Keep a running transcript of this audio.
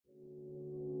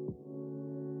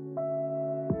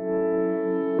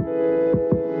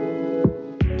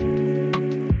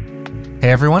Hey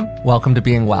everyone, welcome to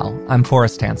Being Well. I'm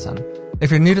Forrest Hansen.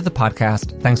 If you're new to the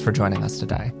podcast, thanks for joining us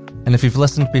today. And if you've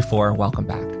listened before, welcome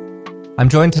back. I'm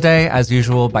joined today, as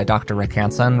usual, by Dr. Rick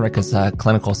Hansen. Rick is a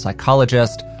clinical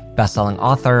psychologist, best-selling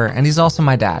author, and he's also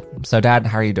my dad. So Dad,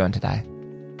 how are you doing today?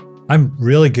 I'm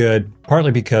really good, partly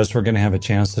because we're going to have a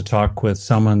chance to talk with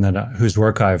someone whose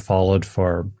work I've followed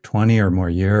for 20 or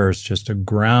more years, just a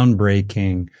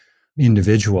groundbreaking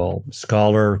individual,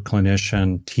 scholar,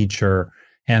 clinician, teacher,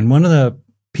 and one of the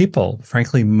people,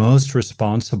 frankly, most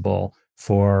responsible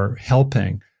for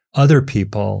helping other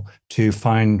people to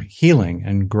find healing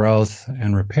and growth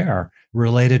and repair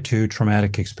related to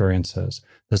traumatic experiences.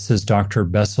 This is Dr.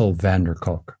 Bessel van der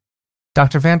Kolk.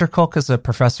 Dr. van der Kolk is a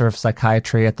professor of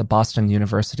psychiatry at the Boston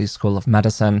University School of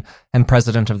Medicine and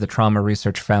president of the Trauma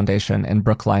Research Foundation in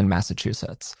Brookline,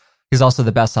 Massachusetts. He's also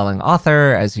the best-selling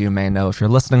author, as you may know if you're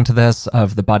listening to this,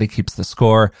 of The Body Keeps the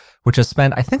Score, which has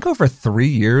spent, I think, over 3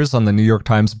 years on the New York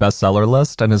Times bestseller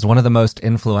list and is one of the most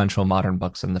influential modern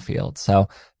books in the field. So,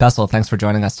 Bessel, thanks for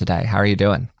joining us today. How are you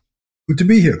doing? Good to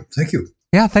be here. Thank you.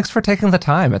 Yeah, thanks for taking the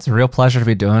time. It's a real pleasure to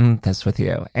be doing this with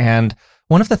you. And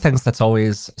one of the things that's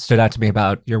always stood out to me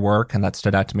about your work, and that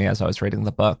stood out to me as I was reading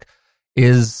the book,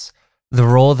 is the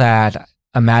role that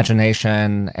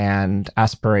imagination and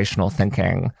aspirational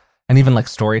thinking and even like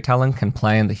storytelling can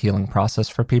play in the healing process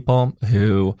for people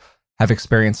who have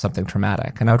experienced something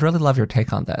traumatic. And I would really love your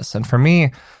take on this. And for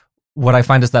me, what I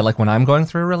find is that like when I'm going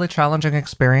through a really challenging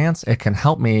experience, it can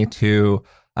help me to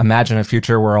imagine a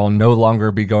future where I'll no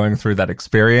longer be going through that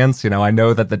experience. You know, I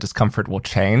know that the discomfort will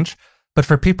change. But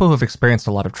for people who have experienced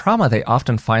a lot of trauma, they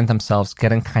often find themselves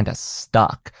getting kind of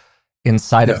stuck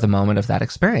inside of the moment of that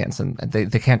experience. And they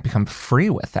can't become free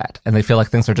with that. And they feel like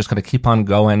things are just going to keep on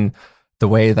going the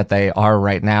way that they are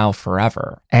right now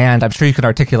forever. And I'm sure you can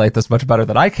articulate this much better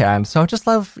than I can. So I just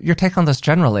love your take on this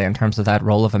generally in terms of that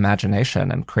role of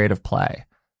imagination and creative play.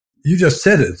 You just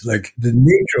said it, like the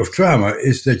nature of trauma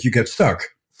is that you get stuck.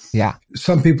 Yeah.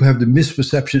 Some people have the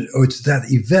misperception, oh, it's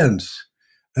that event.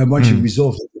 And once you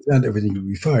resolve that event, everything will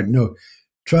be fine. No,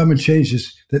 trauma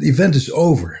changes, that event is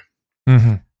over.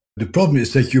 Mm-hmm. The problem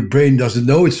is that your brain doesn't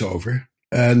know it's over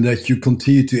and that you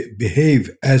continue to behave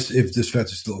as if this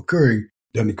event is still occurring.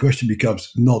 Then the question becomes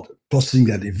not processing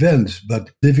that event,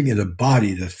 but living in a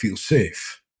body that feels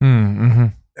safe. Mm-hmm.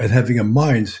 And having a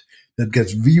mind that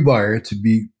gets rewired to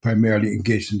be primarily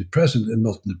engaged in the present and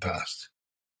not in the past.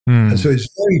 And so it's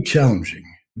very challenging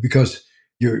because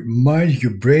your mind,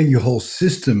 your brain, your whole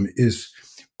system is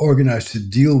organized to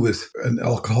deal with an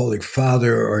alcoholic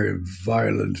father or a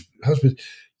violent husband.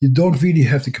 You don't really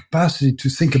have the capacity to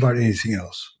think about anything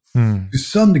else. To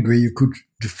some degree, you could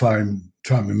define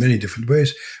trauma in many different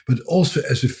ways, but also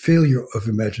as a failure of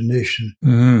imagination.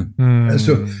 And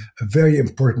so a very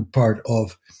important part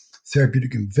of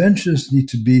therapeutic interventions need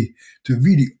to be to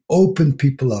really open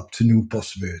people up to new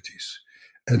possibilities.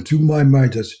 And to my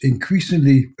mind, that's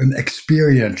increasingly an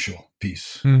experiential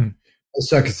piece.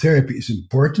 Psychotherapy is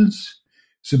important.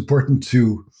 It's important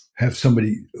to have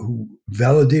somebody who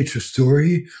validates your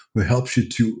story, who helps you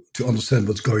to understand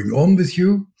what's going on with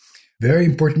you. Very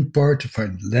important part to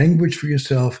find language for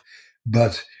yourself.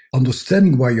 But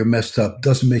understanding why you're messed up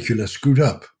doesn't make you less screwed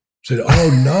up. So,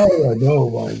 oh, now I know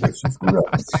why you're screwed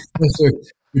up.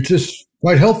 Which is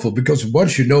quite helpful because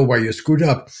once you know why you're screwed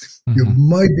up, you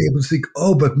might be able to think,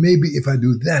 oh, but maybe if I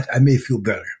do that, I may feel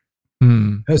better.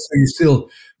 And so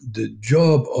the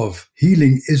job of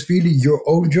healing is really your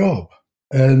own job.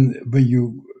 And when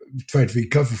you try to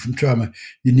recover from trauma,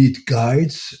 you need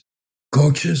guides,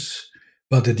 coaches,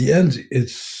 but at the end,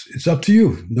 it's up to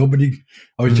you.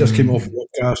 I just came off a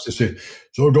podcast to say,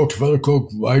 so Dr. van der Kolk,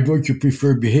 why don't you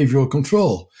prefer behavioral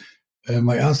control? And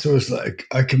my answer was like,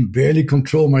 I can barely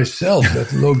control myself,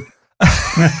 let alone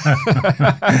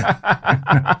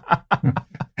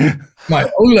my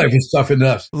own life is tough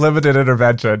enough. Limited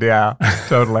intervention, yeah,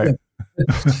 totally.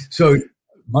 So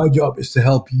my job is to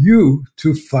help you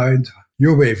to find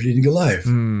your way of leading a life.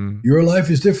 Your life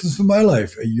is different from my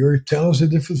life, and your talents are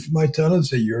different from my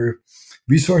talents, and your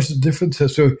resources are different. So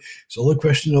it's all a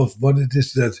question of what it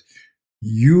is that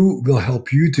you will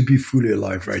help you to be fully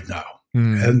alive right now.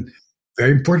 And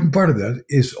very important part of that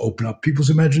is open up people's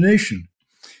imagination.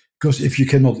 Because if you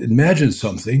cannot imagine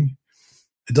something,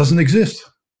 it doesn't exist.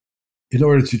 In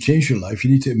order to change your life,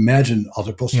 you need to imagine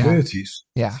other possibilities.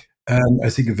 Yeah. And I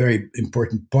think a very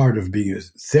important part of being a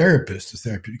therapist, a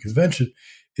therapeutic intervention,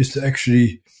 is to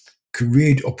actually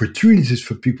create opportunities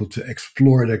for people to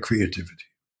explore their creativity.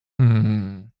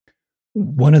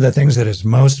 One of the things that has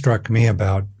most struck me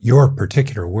about your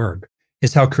particular work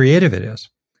is how creative it is.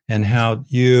 and how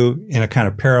you, in a kind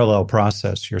of parallel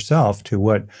process yourself to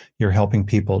what you're helping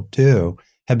people do,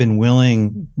 have been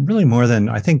willing, really more than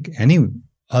I think any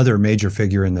other major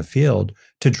figure in the field,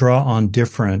 to draw on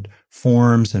different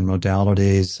forms and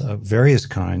modalities of various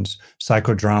kinds,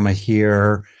 psychodrama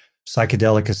here,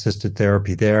 psychedelic assisted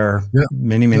therapy there,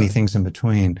 many things in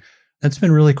between. That's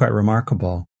been really quite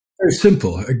remarkable. Very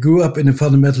simple. I grew up in a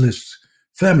fundamentalist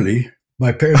family.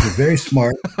 My parents were very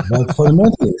smart about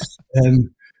fundamentalists. And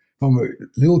from a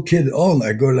little kid on,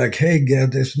 I go like, hey,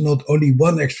 Gerd, there's not only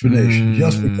one explanation.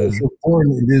 Just because you're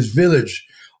born in this village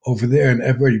over there and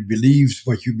everybody believes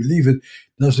what you believe in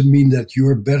doesn't mean that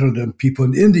you're better than people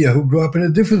in India who grew up in a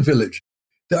different village.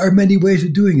 There are many ways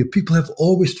of doing it. People have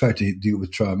always tried to deal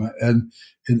with trauma. And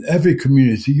in every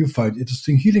community, you find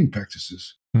interesting healing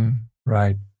practices.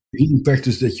 Right. Healing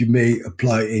practice that you may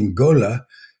apply in Gola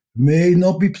may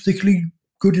not be particularly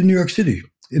good in New York City,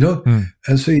 you know?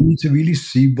 And so you need to really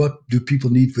see what do people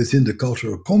need within the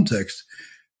cultural context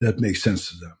that makes sense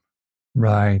to them.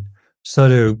 Right. So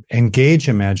to engage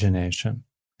imagination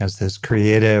as this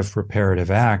creative,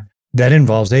 reparative act, that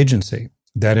involves agency.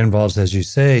 That involves, as you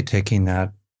say, taking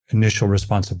that initial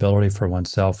responsibility for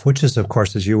oneself, which is, of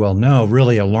course, as you well know,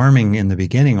 really alarming in the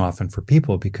beginning often for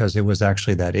people because it was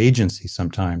actually that agency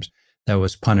sometimes that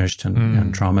was punished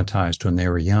and traumatized when they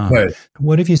were young. Right.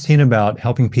 What have you seen about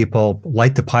helping people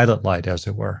light the pilot light, as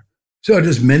it were? So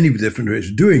there's many different ways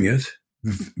of doing it.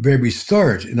 Where we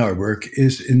start in our work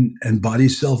is in embody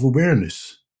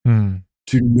self-awareness.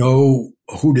 To know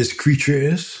who this creature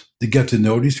is, to get to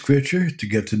know this creature, to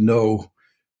get to know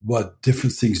what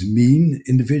different things mean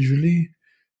individually,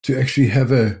 to actually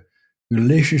have a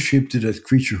relationship to that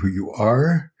creature who you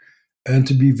are, and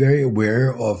to be very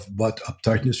aware of what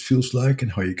uptightness feels like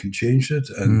and how you can change it,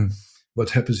 and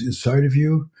what happens inside of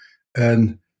you,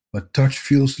 and what touch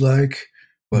feels like,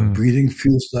 what breathing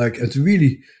feels like, and to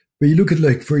really, when you look at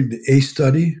like for the ACE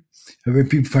study, and when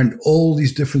people find all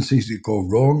these different things that go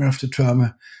wrong after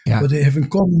trauma, what they have in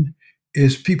common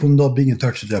is people not being in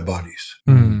touch with their bodies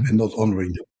and not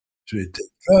honoring them. So they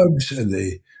take drugs and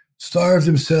they starve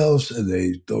themselves and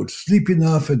they don't sleep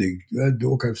enough and they do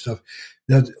all kinds of stuff.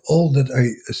 That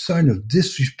a sign of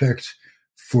disrespect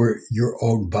for your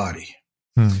own body.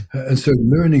 And so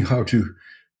learning how to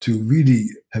really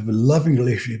have a loving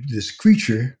relationship with this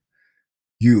creature,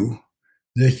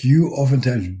 that you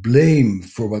oftentimes blame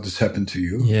for what has happened to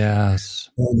you. Yes.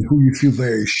 And who you feel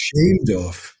very ashamed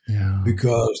of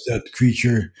because that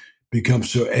creature becomes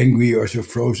so angry or so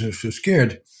frozen or so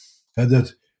scared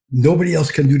that nobody else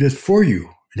can do that for you.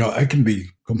 You know, I can be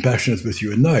compassionate with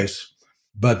you and nice,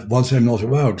 but once I'm not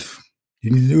around,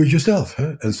 you need to do it yourself.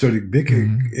 And so the big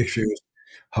issue is,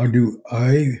 how do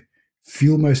I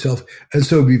feel myself? And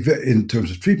so in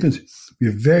terms of treatment,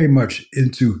 we're very much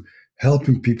into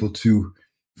helping people to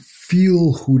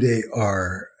feel who they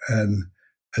are and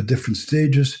at different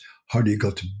stages, how they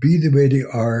got to be the way they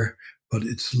are, what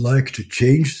it's like to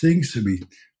change things. So we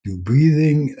do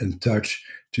breathing and touch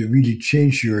to really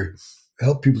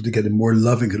help people to get a more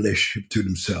loving relationship to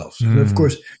themselves. And of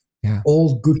course,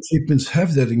 all good treatments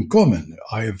have that in common.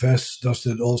 IFS does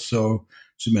that also.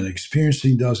 Somatic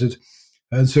experiencing does it.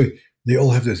 And so they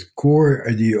all have this core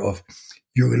idea of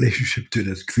your relationship to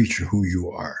that creature who you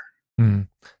are.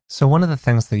 So one of the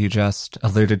things that you just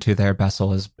alluded to there,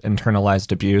 Bessel, is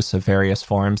internalized abuse of various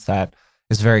forms that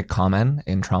is very common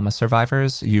in trauma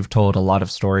survivors. You've told a lot of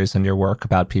stories in your work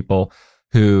about people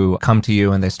who come to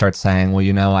you and they start saying, well,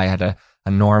 you know, I had a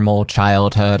normal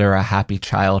childhood or a happy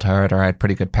childhood, or I had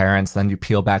pretty good parents. Then you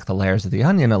peel back the layers of the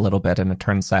onion a little bit and it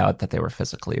turns out that they were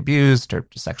physically abused or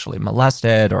sexually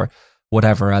molested or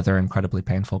whatever other incredibly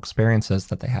painful experiences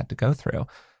that they had to go through.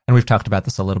 And we've talked about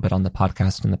this a little bit on the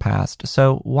podcast in the past.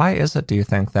 So why is it, do you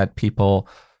think, that people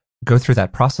go through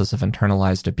that process of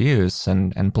internalized abuse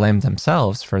and blame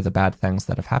themselves for the bad things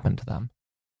that have happened to them?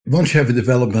 Once you have a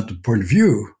developmental point of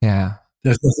view,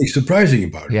 there's nothing surprising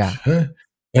about it. Huh?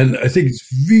 And I think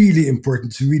it's really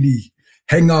important to really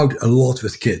hang out a lot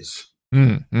with kids.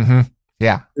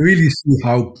 Really see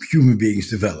how human beings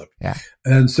develop.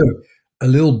 And so a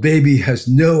little baby has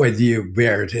no idea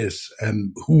where it is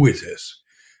and who it is.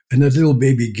 And that little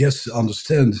baby gets to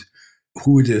understand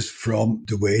who it is from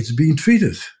the way it's being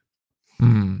treated.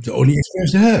 The only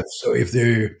experience they have. So if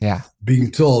they're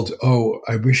being told, oh,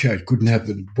 I wish I couldn't have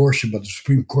an abortion, but the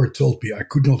Supreme Court told me I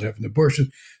could not have an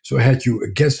abortion, so I had you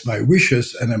against my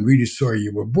wishes, and I'm really sorry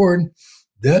you were born,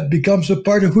 that becomes a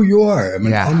part of who you are. I'm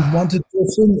an unwanted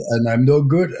person, and I'm no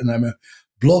good, and I'm a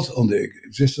blot on the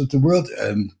existence of the world,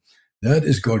 and that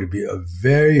is going to be a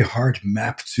very hard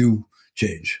map to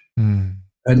change. And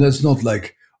that's not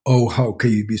like, oh, how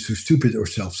can you be so stupid or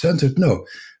self-centered? No,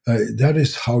 that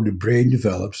is how the brain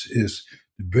develops.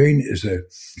 The brain is a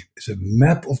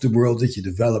map of the world that you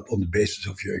develop on the basis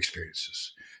of your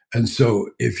experiences. And so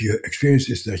if your experience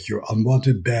is that you're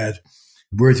unwanted, bad,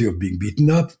 worthy of being beaten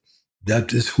up,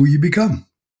 that is who you become.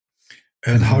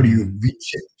 And how do you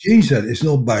change that? It's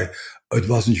not by, it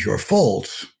wasn't your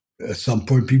fault. At some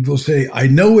point, people say, I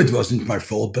know it wasn't my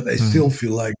fault, but I still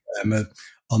feel like I'm an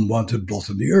unwanted blot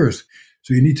on the earth.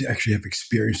 So you need to actually have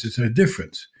experiences that are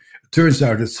different. It turns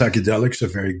out that psychedelics are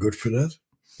very good for that.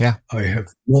 Yeah. I have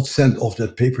not sent off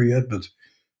that paper yet, but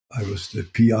I was the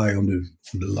PI on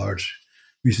the large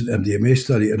recent MDMA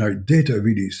study, and our data are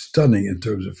really stunning in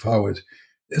terms of how it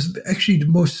is actually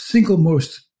the single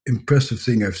most impressive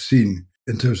thing I've seen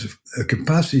in terms of a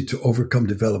capacity to overcome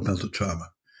developmental trauma.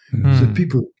 So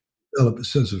people develop a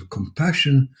sense of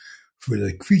compassion for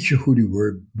the creature who they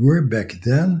were back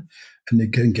then, and they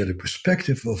can get a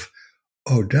perspective of,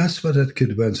 oh, that's what that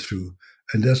kid went through,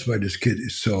 and that's why this kid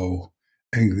is so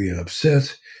angry and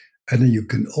upset. And then you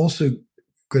can also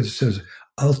get a sense,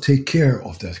 I'll take care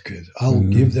of that kid. I'll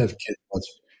give that kid what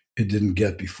it didn't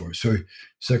get before. So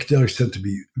psychedelics tend to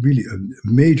be really a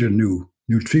major new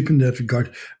treatment in that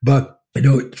regard. But,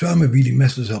 trauma really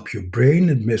messes up your brain.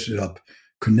 It messes up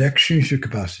connections, your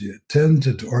capacity to attend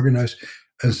and to organize.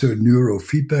 And so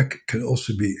neurofeedback can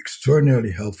also be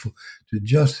extraordinarily helpful to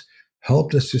just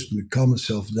help the system to calm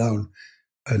itself down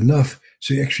enough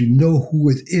so you actually know who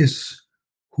it is,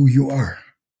 who you are.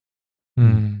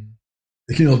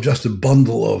 It's not just a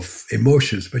bundle of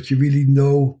emotions, but you really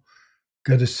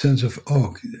get a sense of,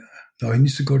 oh, now he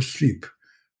needs to go to sleep.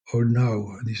 Or now,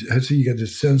 so you get a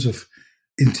sense of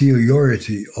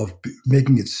interiority, of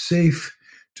making it safe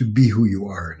to be who you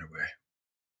are in a way.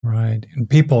 Right. And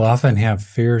people often have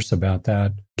fears about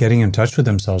that, getting in touch with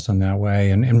themselves in that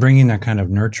way and bringing that kind of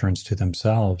nurturance to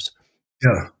themselves.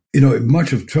 Yeah.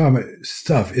 Much of trauma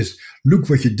stuff is, look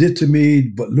what you did to me,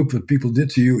 but look what people did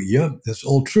to you. Yeah, that's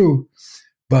all true.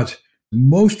 But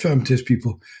most traumatized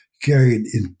people carry an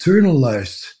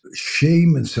internalized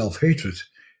shame and self-hatred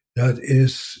that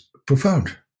is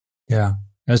profound. Yeah.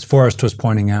 As Forrest was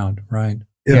pointing out, right?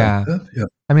 Yeah.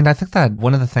 I mean, I think that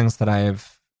one of the things that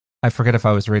I forget if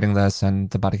I was reading this and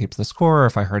The Body Keeps the Score, or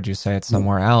if I heard you say it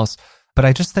somewhere else, but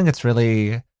I just think it's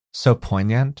really so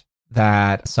poignant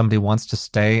that somebody wants to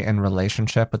stay in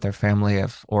relationship with their family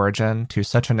of origin to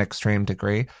such an extreme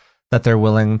degree that they're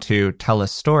willing to tell a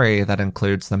story that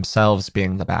includes themselves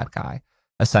being the bad guy,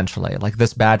 essentially. Like,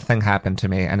 this bad thing happened to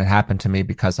me, and it happened to me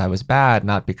because I was bad,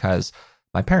 not because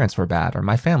my parents were bad or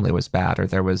my family was bad or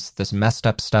there was this messed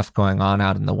up stuff going on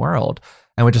out in the world.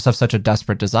 And we just have such a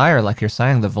desperate desire, like you're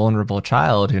saying, the vulnerable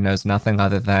child who knows nothing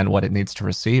other than what it needs to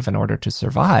receive in order to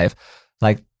survive.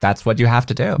 Like, that's what you have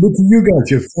to do. Look at you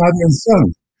guys, your father and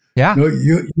son. Yeah.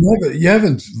 You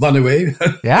haven't run away.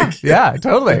 Yeah,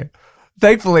 totally.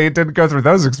 Thankfully, it didn't go through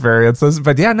those experiences.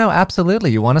 But yeah, no,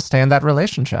 absolutely. You want to stay in that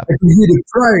relationship. You need the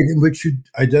pride in which you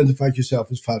identified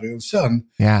yourself as father and son.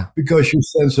 Yeah. Because your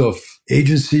sense of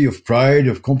agency, of pride,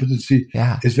 of competency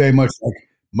is very much like,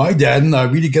 my dad and I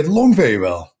really get along very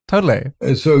well. Totally.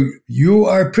 And so you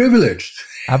are privileged.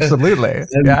 Absolutely.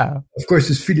 Yeah. Of course,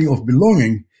 this feeling of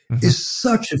belonging is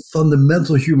such a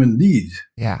fundamental human need.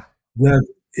 Yeah. That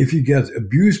if you get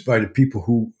abused by the people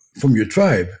who from your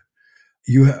tribe,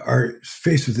 you are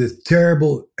faced with this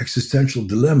terrible existential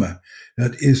dilemma.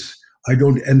 That is, I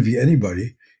don't envy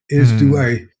anybody. Do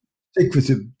I stick with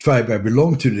the tribe I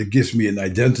belong to that gives me an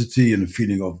identity and a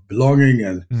feeling of belonging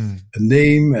and a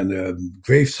name and a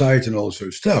gravesite and all sort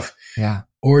of stuff? Yeah.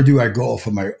 Or do I go off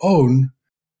on my own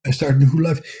and start a new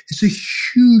life? It's a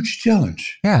huge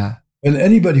challenge. Yeah. And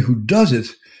anybody who does it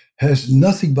has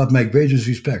nothing but my greatest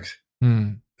respect.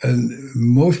 And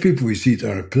most people, we see it in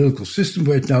our political system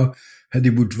right now, they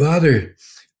would rather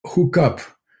hook up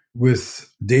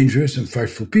with dangerous and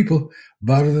frightful people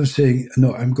rather than saying,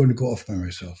 no, I'm going to go off by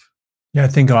myself. Yeah, I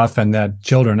think often that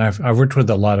children, I've worked with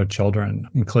a lot of children,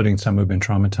 including some who've been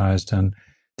traumatized, and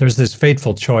there's this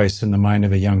fateful choice in the mind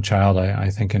of a young child, I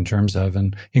think, in terms of,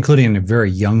 and including a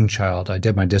very young child. I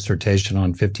did my dissertation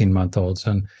on 15-month-olds,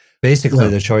 and basically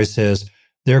the choice is,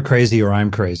 they're crazy or I'm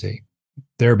crazy.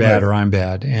 They're bad or I'm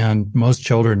bad. And most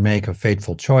children make a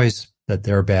fateful choice that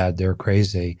they're bad, they're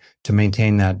crazy, to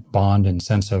maintain that bond and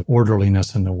sense of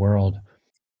orderliness in the world.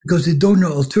 Because they don't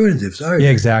know alternatives, are they? Yeah,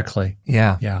 exactly.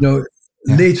 Yeah.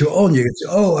 Later on, you can say,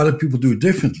 oh, other people do it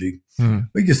differently. When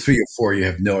you're 3 or 4, you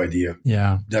have no idea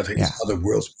that there is other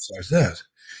worlds besides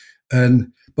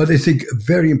that. But I think a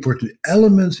very important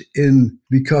element in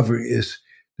recovery is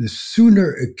the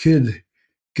sooner a kid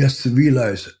gets to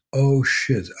realize, oh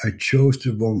shit, I chose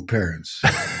the wrong parents.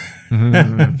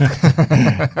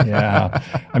 Yeah.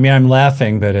 I mean, I'm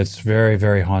laughing, but it's very,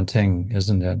 very haunting,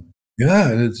 isn't it? Yeah,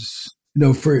 and it's,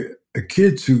 for a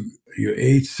kid to, you're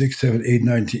 8, 6, 7, 8,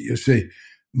 9, you say,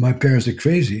 my parents are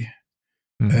crazy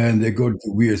and they go to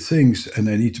do weird things and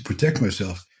I need to protect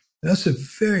myself. That's a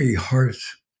very hard,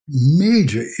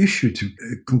 major issue to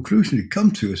conclusion to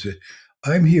come to. Is that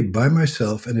I'm here by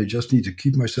myself and I just need to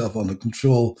keep myself under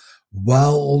control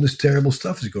while all this terrible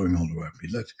stuff is going on around me.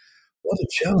 What a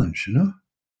challenge,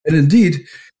 And indeed,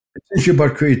 essentially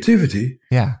about creativity,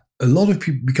 Yeah. a lot of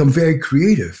people become very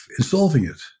creative in solving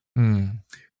it.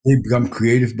 They become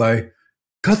creative by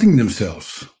cutting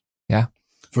themselves. Yeah.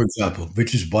 For example,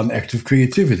 which is one act of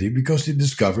creativity because they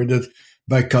discover that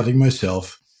by cutting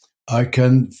myself, I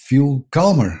can feel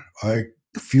calmer. I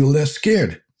feel less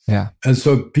scared. Yeah. And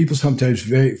so people sometimes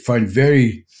find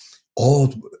very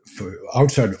odd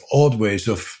ways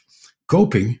of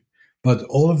coping, but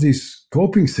all of these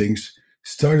coping things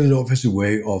started off as a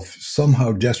way of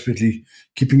somehow desperately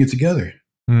keeping it together.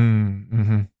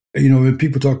 Mm-hmm. When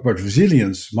people talk about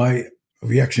resilience, my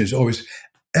reaction is always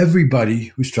everybody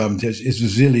who's traumatized is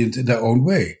resilient in their own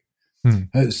way.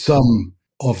 Some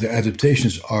of the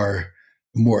adaptations are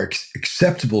more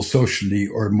acceptable socially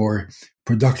or more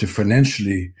productive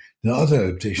financially than other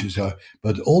adaptations are.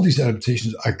 But all these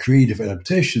adaptations are creative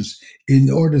adaptations in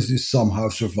order to somehow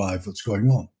survive what's going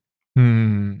on.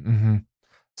 Mm-hmm.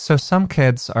 So some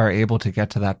kids are able to get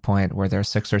to that point where they're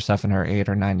 6 or 7 or 8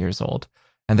 or 9 years old,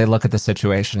 and they look at the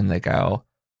situation and they go,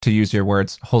 to use your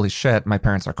words, holy shit, my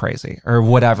parents are crazy, or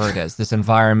whatever it is. This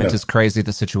environment is crazy.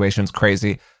 The situation's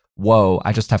crazy. Whoa,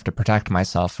 I just have to protect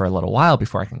myself for a little while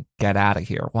before I can get out of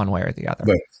here one way or the other.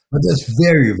 Right. But that's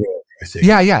very rare, I think.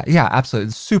 Yeah, absolutely.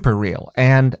 It's super real.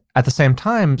 And at the same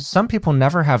time, some people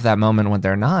never have that moment when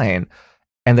they're 9,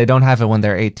 and they don't have it when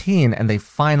they're 18, and they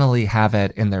finally have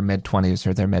it in their mid-20s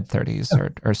or their mid-30s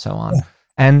or so on. Yeah.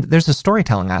 And there's a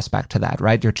storytelling aspect to that,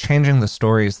 right? You're changing the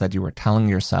stories that you were telling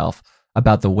yourself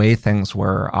about the way things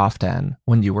were often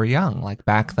when you were young, like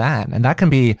back then. And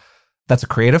that's a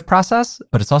creative process,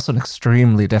 but it's also an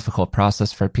extremely difficult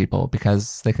process for people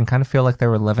because they can kind of feel like they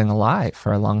were living a lie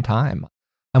for a long time.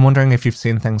 I'm wondering if you've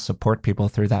seen things support people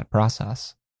through that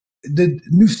process. The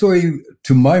new story,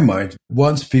 to my mind,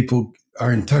 once people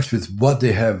are in touch with what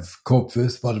they have coped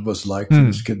with, what it was like for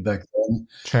this kid back then,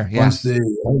 sure, yeah. Once they,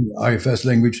 IFS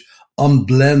language,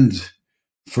 unblend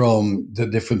from the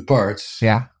different parts.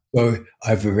 Yeah. So I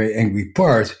have a very angry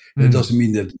part. That doesn't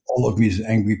mean that all of me is an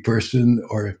angry person,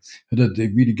 or that they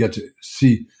really get to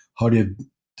see how they have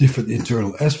different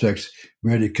internal aspects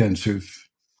where they can sort of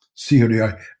see how they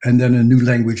are. And then a new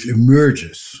language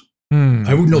emerges.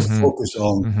 I would not focus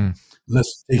on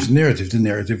let's change the narrative. The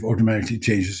narrative automatically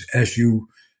changes as you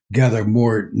gather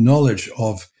more knowledge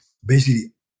of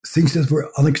basically things that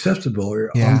were unacceptable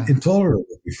or intolerable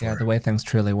before. Yeah, the way things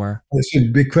truly were. So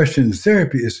the big question in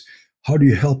therapy is, how do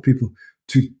you help people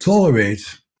to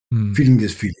tolerate feeling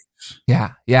these feelings?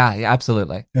 Yeah,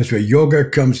 absolutely. That's where yoga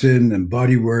comes in, and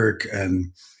body work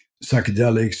and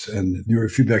psychedelics and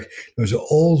neurofeedback. Those are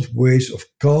all ways of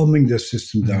calming the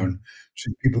system down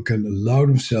so people can allow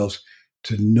themselves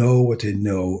to know what they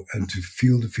know and to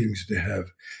feel the feelings that they have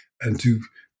and to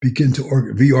begin to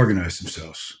reorganize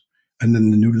themselves. And then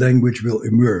the new language will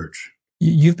emerge.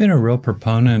 You've been a real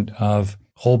proponent of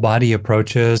whole body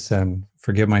approaches, and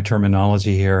forgive my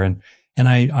terminology here. And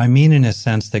I mean in a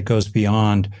sense that goes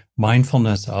beyond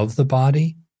mindfulness of the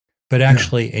body, but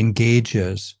actually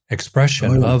engages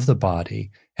expression of the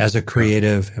body as a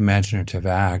creative, imaginative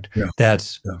act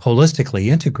that's holistically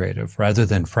integrative rather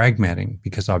than fragmenting,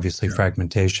 because obviously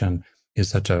fragmentation is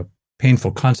such a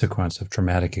painful consequence of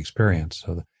traumatic experience.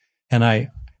 So, and I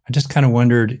just kind of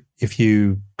wondered if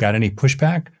you got any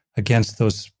pushback against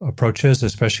those approaches,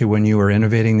 especially when you were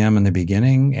innovating them in the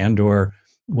beginning, and or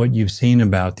what you've seen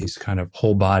about these kind of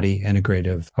whole body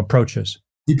integrative approaches.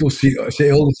 People say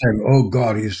all the time, oh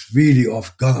God, he's really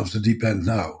gone off the deep end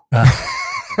now. I've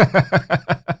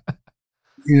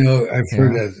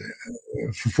heard that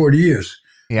for 40 years.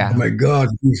 Yeah. Oh my God,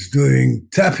 he's doing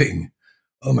tapping.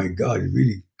 Oh my God, he's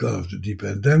really gone off the deep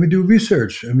end. Then we do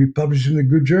research and we publish in a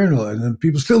good journal, and then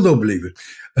people still don't believe it.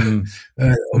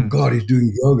 Oh God, he's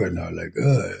doing yoga now. Like,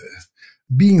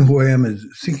 being who I am and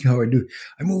thinking how I do.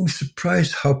 I'm always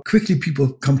surprised how quickly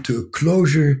people come to a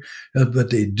closure that what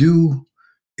they do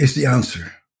is the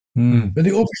answer. But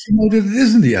they obviously know that it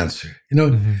isn't the answer.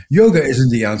 Yoga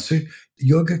isn't the answer.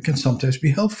 Yoga can sometimes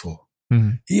be helpful.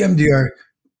 EMDR,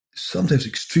 sometimes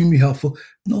extremely helpful.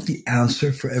 Not the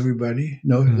answer for everybody.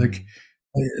 Like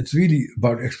it's really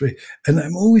about exploration. And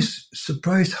I'm always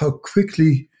surprised how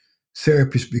quickly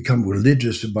therapists become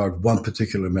religious about one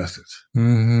particular method.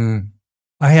 Mm-hmm.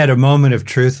 I had a moment of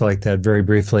truth like that very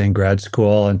briefly in grad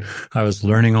school, and I was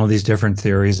learning all these different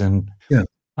theories. And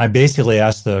I basically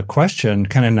asked the question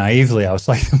kind of naively. I was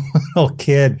like a little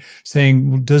kid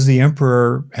saying, does the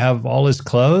emperor have all his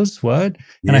clothes? What?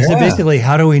 And I said, basically,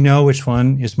 how do we know which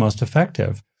one is most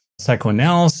effective?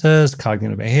 Psychoanalysis,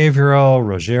 cognitive behavioral,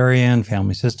 Rogerian,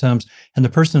 family systems. And the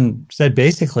person said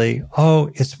basically, oh,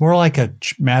 it's more like a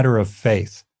matter of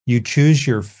faith. You choose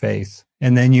your faith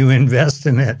and then you invest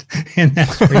in it. And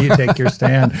that's where you take your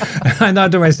stand. I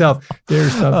thought to myself,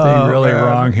 there's something really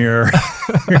wrong here.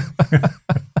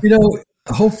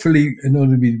 Hopefully, I don't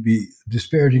want to be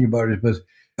disparaging about it, but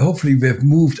hopefully we have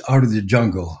moved out of the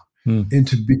jungle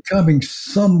into becoming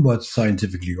somewhat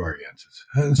scientifically oriented.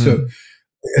 And so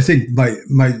I think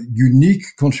my unique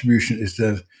contribution is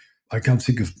that I can't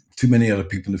think of too many other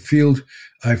people in the field.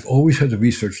 I've always had a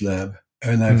research lab,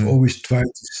 and I've always tried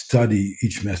to study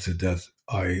each method that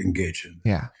I engage in.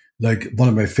 Yeah. Like one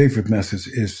of my favorite methods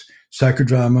is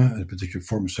psychodrama, a particular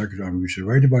form of psychodrama which I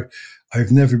write about.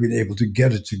 I've never been able to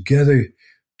get it together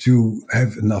to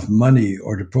have enough money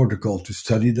or the protocol to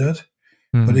study that.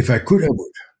 But if I could, I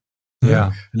would.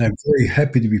 Yeah. And I'm very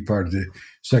happy to be part of the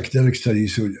psychedelic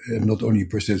studies. So I'm not only a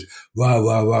person says, wow,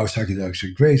 psychedelics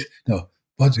are great. No,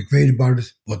 what's great about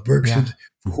it? What works it?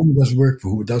 For whom it doesn't work, for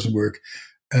whom it doesn't work.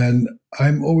 And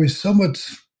I'm always somewhat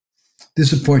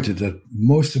disappointed that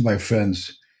most of my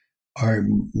friends are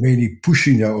mainly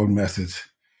pushing their own methods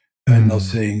and not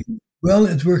saying, well,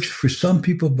 it works for some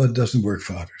people, but doesn't work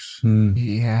for others.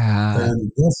 Yeah.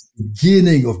 And that's the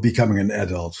beginning of becoming an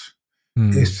adult,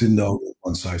 is to know that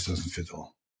one size doesn't fit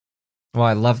all. Well,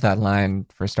 I love that line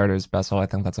for starters, Bessel. I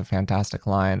think that's a fantastic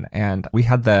line. And we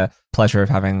had the pleasure of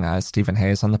having Stephen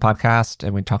Hayes on the podcast,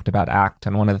 and we talked about ACT.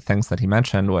 And one of the things that he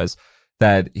mentioned was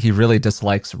that he really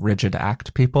dislikes rigid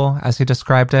ACT people, as he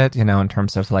described it, in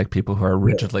terms of like people who are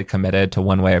rigidly committed to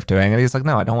one way of doing it. He's like,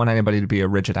 no, I don't want anybody to be a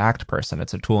rigid ACT person.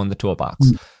 It's a tool in the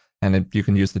toolbox. And you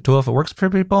can use the tool if it works for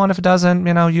people. And if it doesn't,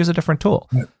 use a different tool.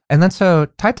 And then so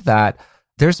tied to that,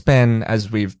 there's been, as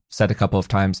we've said a couple of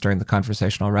times during the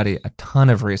conversation already, a ton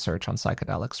of research on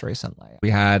psychedelics recently.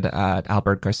 We had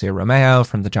Albert Garcia Romeo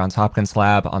from the Johns Hopkins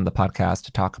lab on the podcast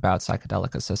to talk about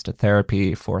psychedelic-assisted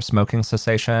therapy for smoking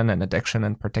cessation and addiction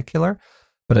in particular,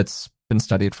 but it's been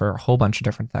studied for a whole bunch of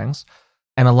different things.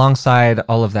 And alongside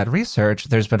all of that research,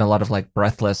 there's been a lot of like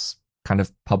breathless kind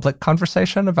of public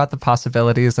conversation about the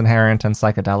possibilities inherent in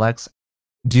psychedelics.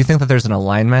 Do you think that there's an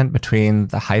alignment between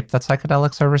the hype that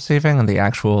psychedelics are receiving and the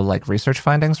actual like research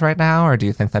findings right now? Or do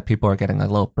you think that people are getting a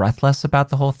little breathless about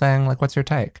the whole thing? Like, what's your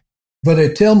take? What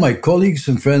I tell my colleagues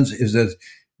and friends is that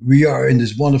we are in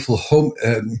this wonderful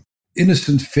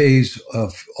innocent phase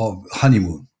of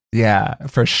honeymoon. Yeah,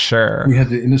 for sure. We had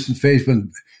the innocent phase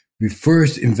when we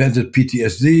first invented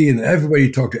PTSD and everybody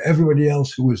talked to everybody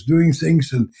else who was doing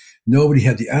things and nobody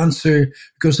had the answer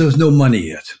because there was no money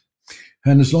yet.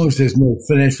 And as long as there's no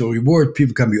financial reward,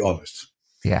 people can be honest.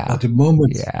 Yeah. At the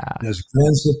moment, there's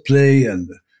grants at play, and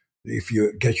if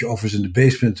you get your office in the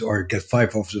basement or get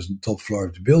 5 offices on the top floor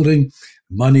of the building,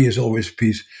 money is always a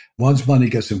piece. Once money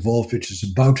gets involved, which is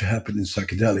about to happen in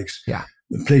psychedelics,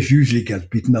 the place usually gets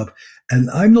beaten up. And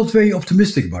I'm not very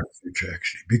optimistic about the future,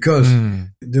 actually, because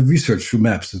the research through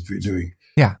MAPS that we're doing,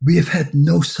 we have had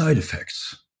no side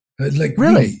effects.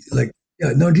 Really?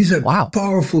 These are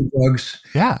powerful drugs.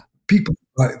 Yeah. People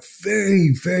are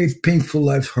very, very painful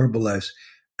lives, horrible lives.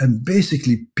 And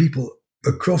basically, people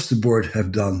across the board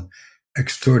have done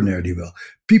extraordinarily well.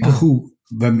 People who,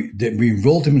 when we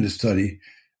enrolled them in the study,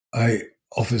 I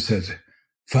often said,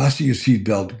 fasten your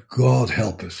seatbelt, God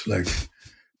help us. And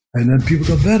then people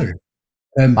got better.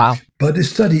 But the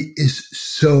study is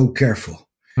so careful.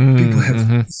 People have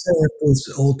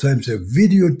therapists all times. There are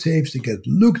videotapes. They get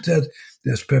looked at.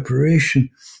 There's preparation.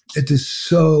 It is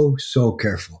so, so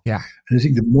careful. Yeah. And I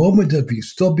think the moment that we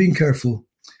stop being careful,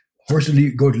 horses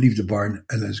go to leave the barn,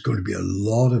 and there's going to be a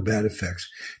lot of bad effects.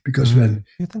 Because when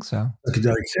you think so?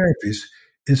 Psychedelic therapies,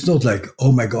 it's not like,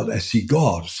 oh my God, I see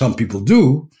God. Some people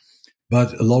do,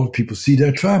 but a lot of people see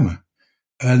their trauma.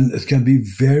 And it can be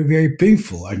very, very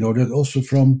painful. I know that also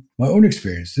from my own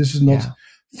experience. This is not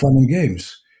fun and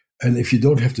games. And if you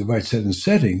don't have the right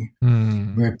setting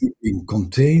where people are being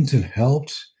contained and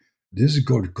helped, this is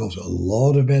going to cause a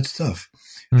lot of bad stuff.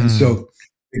 And so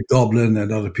Dublin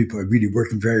and other people are really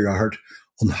working very hard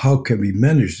on how can we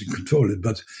manage and control it.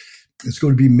 But it's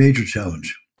going to be a major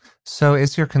challenge. So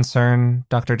is your concern,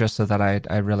 Doctor, just so that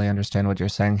I really understand what you're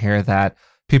saying here, that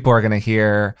people are going to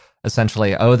hear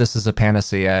essentially, oh, this is a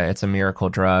panacea, it's a miracle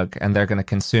drug, and they're going to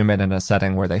consume it in a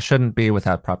setting where they shouldn't be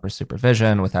without proper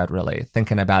supervision, without really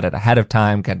thinking about it ahead of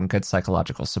time, getting good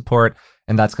psychological support,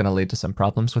 and that's going to lead to some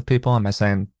problems with people. Am I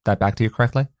saying that back to you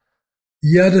correctly?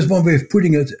 Yeah, there's one way of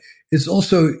putting it. It's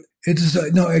also, it is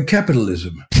a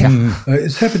capitalism. Yeah.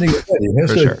 It's happening already. It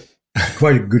has For sure.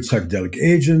 Quite a good psychedelic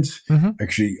agents.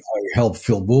 Actually, I helped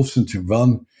Phil Wolfson to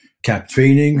run CAP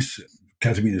trainings,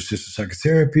 ketamine-assisted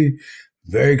psychotherapy.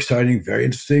 Very exciting, very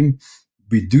interesting.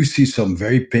 We do see some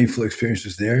very painful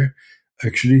experiences there,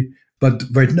 actually. But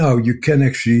right now, you can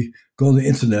actually go on the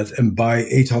internet and buy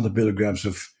 800 milligrams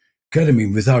of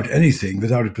ketamine without anything,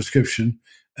 without a prescription,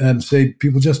 and say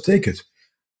people just take it.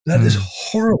 That is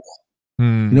horrible.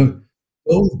 Don't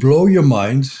blow your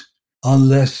minds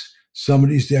unless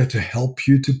somebody's there to help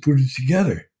you to put it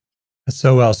together. That's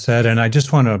so well said. And I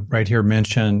just want to right here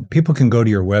mention, people can go to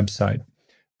your website,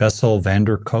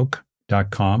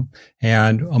 besselvanderkolk.com.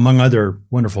 And among other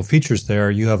wonderful features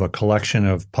there, you have a collection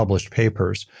of published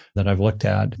papers that I've looked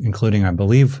at, including, I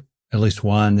believe, at least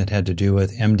one that had to do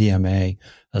with MDMA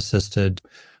assisted.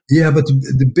 Yeah, but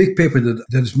the big paper that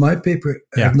is my paper,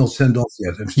 I have not sent off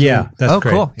yet. That's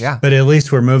great. Cool. Yeah. But at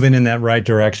least we're moving in that right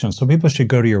direction. So people should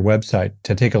go to your website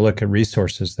to take a look at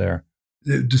resources there.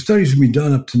 The studies have been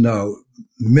done up to now.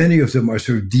 Many of them are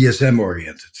sort of DSM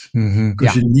oriented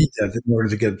because you need that in order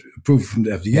to get approval from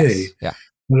the FDA. Yes. Yeah.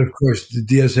 But of course, the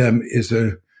DSM is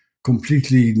a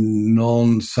completely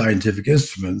non-scientific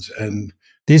instrument, and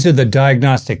these are the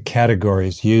diagnostic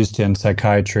categories used in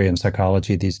psychiatry and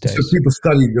psychology these days. So people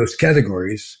study those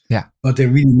categories, but they're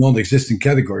really non-existent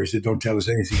categories. They don't tell us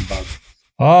anything about them.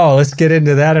 Oh, let's get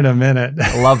into that in a minute.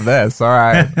 I love this. All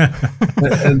right.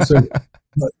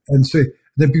 and so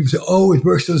then people say, oh, it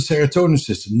works on the serotonin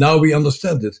system. Now we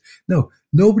understand it. No,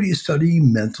 nobody is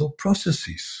studying mental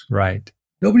processes. Right.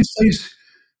 Nobody studies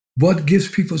what gives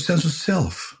people a sense of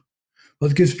self,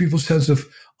 what gives people a sense of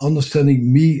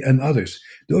understanding me and others.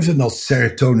 Those are not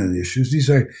serotonin issues. These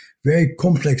are very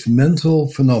complex mental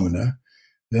phenomena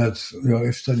that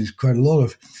I've studied quite a lot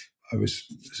of. I was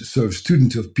sort of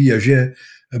student of Piaget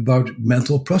about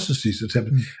mental processes that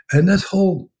happen. And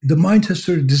the mind has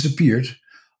sort of disappeared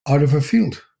out of our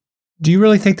field. Do you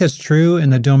really think that's true in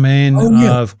the domain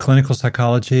of clinical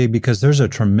psychology? Because there's a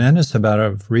tremendous amount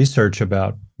of research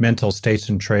about mental states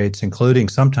and traits, including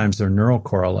sometimes their neural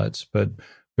correlates, but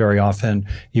very often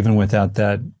even without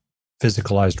that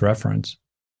physicalized reference.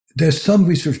 There's some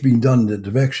research being done in that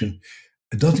direction.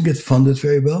 It doesn't get funded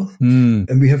very well.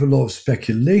 And we have a lot of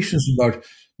speculations about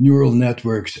neural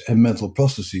networks and mental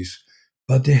processes,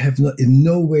 but they have not, in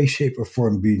no way, shape, or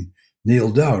form been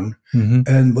nailed down.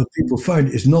 And what people find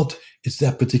is not it's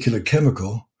that particular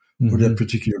chemical or that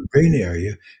particular brain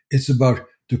area. It's about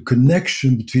the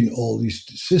connection between all these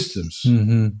systems.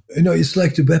 It's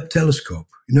like the Webb telescope.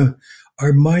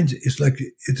 Our mind is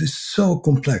it is so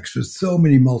complex with so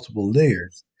many multiple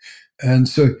layers. And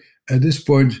so at this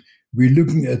point, we're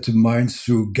looking at the mind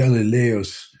through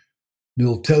Galileo's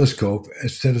little telescope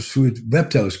instead of through a Webb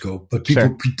telescope. But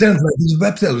people pretend like it's a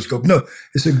Webb telescope. No,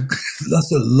 that's a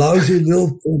lousy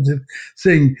little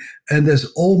thing. And there's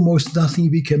almost nothing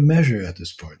we can measure at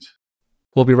this point.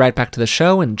 We'll be right back to the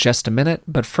show in just a minute,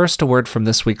 but first a word from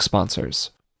this week's sponsors.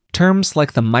 Terms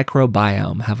like the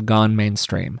microbiome have gone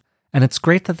mainstream, and it's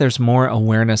great that there's more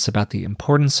awareness about the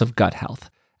importance of gut health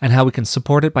and how we can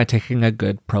support it by taking a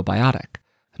good probiotic.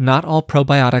 Not all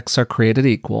probiotics are created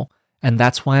equal, and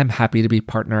that's why I'm happy to be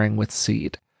partnering with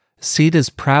Seed. Seed is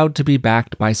proud to be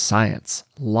backed by science,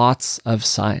 lots of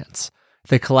science.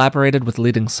 They collaborated with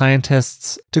leading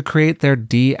scientists to create their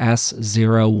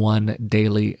DS01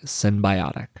 Daily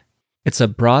Synbiotic. It's a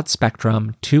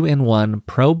broad-spectrum, 2-in-1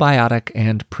 probiotic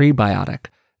and prebiotic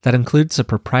that includes a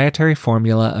proprietary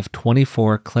formula of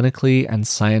 24 clinically and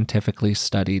scientifically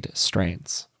studied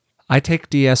strains. I take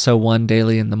DS01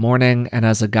 daily in the morning, and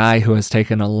as a guy who has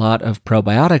taken a lot of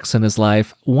probiotics in his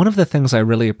life, one of the things I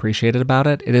really appreciated about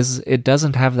it is it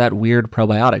doesn't have that weird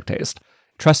probiotic taste.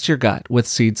 Trust your gut with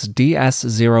Seed's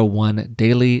DS01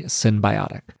 Daily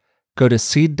Synbiotic. Go to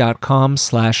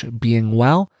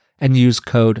seed.com/beingwell and use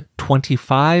code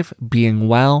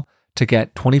 25beingwell to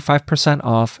get 25%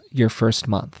 off your first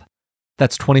month.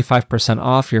 That's 25%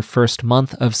 off your first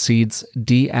month of Seed's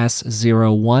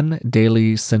DS01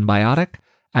 Daily Synbiotic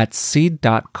at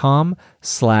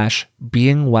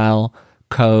seed.com/beingwell,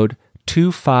 code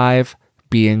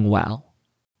 25beingwell.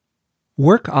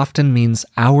 Work often means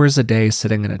hours a day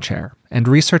sitting in a chair, and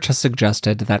research has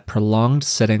suggested that prolonged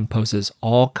sitting poses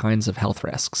all kinds of health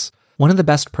risks. One of the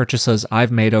best purchases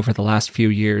I've made over the last few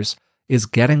years is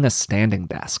getting a standing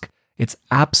desk. It's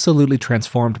absolutely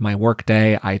transformed my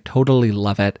workday. I totally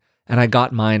love it. And I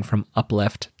got mine from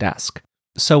Uplift Desk.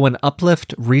 So when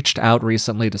Uplift reached out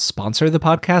recently to sponsor the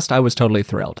podcast, I was totally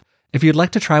thrilled. If you'd like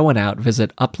to try one out,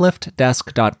 visit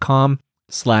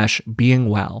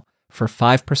upliftdesk.com/beingwell for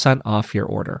 5% off your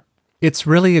order. It's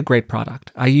really a great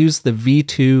product. I use the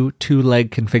V2 two-leg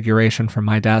configuration for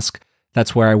my desk.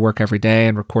 That's where I work every day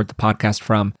and record the podcast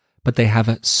from, but they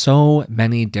have so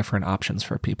many different options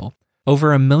for people.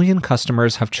 Over 1 million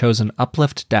customers have chosen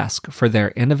Uplift Desk for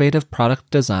their innovative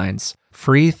product designs,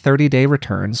 free 30-day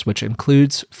returns, which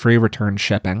includes free return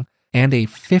shipping, and a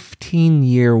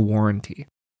 15-year warranty.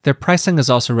 Their pricing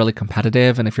is also really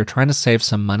competitive, and if you're trying to save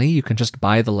some money, you can just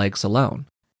buy the legs alone.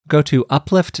 Go to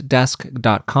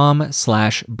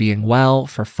upliftdesk.com/beingwell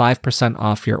for 5%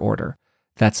 off your order.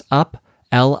 That's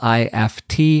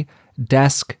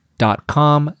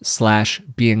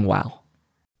desk.com/beingwell.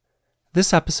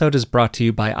 This episode is brought to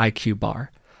you by IQ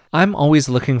Bar. I'm always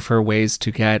looking for ways to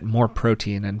get more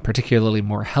protein, and particularly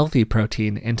more healthy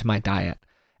protein, into my diet,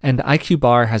 and IQ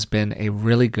Bar has been a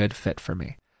really good fit for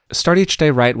me. Start each day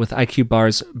right with IQ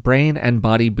Bar's brain and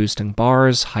body boosting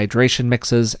bars, hydration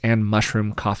mixes, and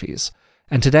mushroom coffees.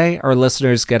 And today, our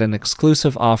listeners get an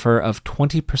exclusive offer of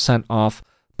 20% off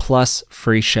plus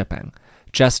free shipping.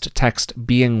 Just text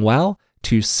Being Well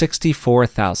to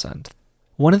 64,000.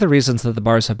 One of the reasons that the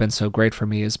bars have been so great for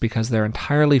me is because they're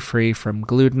entirely free from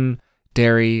gluten,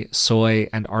 dairy, soy,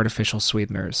 and artificial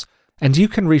sweeteners. And you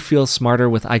can refuel smarter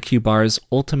with IQ Bar's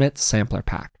Ultimate Sampler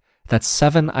Pack. That's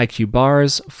 7 IQ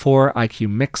bars, 4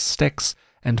 IQ Mix sticks,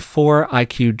 and 4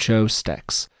 IQ Joe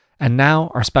sticks. And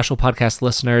now our special podcast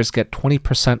listeners get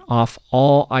 20% off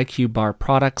all IQ Bar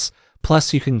products,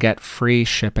 plus you can get free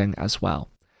shipping as well.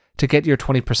 To get your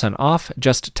 20% off,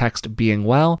 just text Being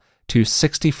Well to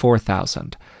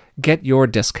 64,000. Get your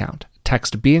discount.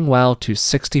 Text Being Well to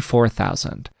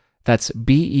 64,000. That's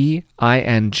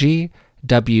BEINGWELL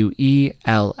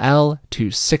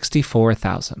to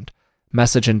 64,000.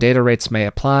 Message and data rates may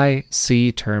apply.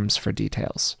 See terms for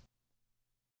details.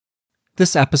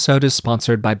 This episode is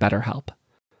sponsored by BetterHelp.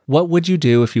 What would you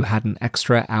do if you had an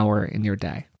extra hour in your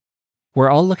day? We're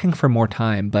all looking for more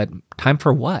time, but time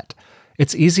for what?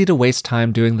 It's easy to waste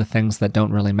time doing the things that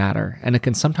don't really matter, and it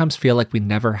can sometimes feel like we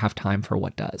never have time for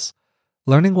what does.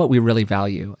 Learning what we really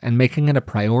value and making it a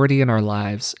priority in our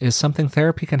lives is something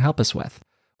therapy can help us with.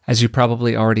 As you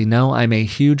probably already know, I'm a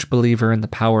huge believer in the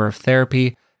power of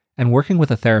therapy, and working with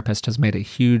a therapist has made a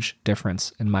huge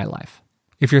difference in my life.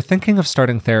 If you're thinking of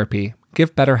starting therapy,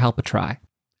 give BetterHelp a try.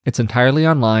 It's entirely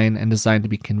online and designed to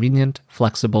be convenient,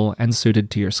 flexible, and suited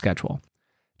to your schedule.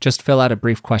 Just fill out a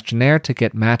brief questionnaire to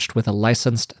get matched with a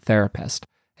licensed therapist,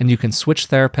 and you can switch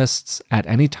therapists at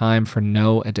any time for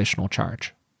no additional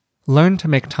charge. Learn to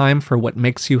make time for what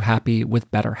makes you happy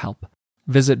with BetterHelp.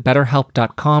 Visit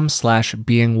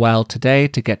betterhelp.com/beingwell today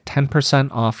to get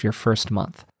 10% off your first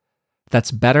month.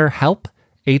 That's BetterHelp,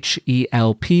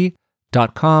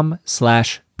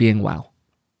 HELP.com/beingwell.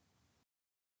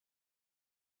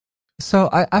 So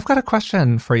I've got a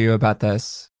question for you about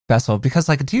this, Bessel, because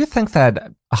do you think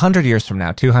that 100 years from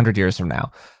now, 200 years from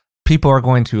now, people are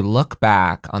going to look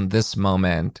back on this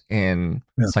moment in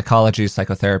psychology,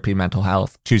 psychotherapy, mental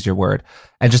health, choose your word,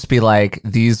 and just be like,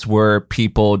 these were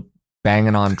people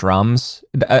banging on drums,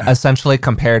 essentially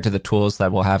compared to the tools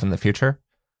that we'll have in the future?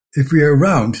 If we are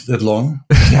around that long.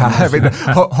 Yeah, I mean,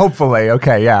 hopefully.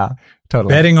 Okay, yeah,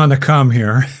 totally. Betting on the come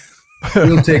here.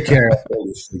 We'll take care of all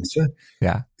these things. Huh?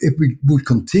 Yeah. If we would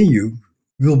continue,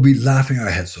 we'll be laughing our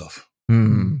heads off.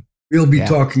 Mm. We'll be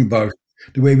talking about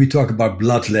the way we talk about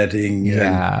bloodletting.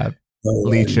 Yeah,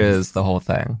 leeches, the whole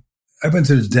thing. I went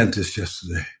to the dentist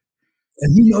yesterday,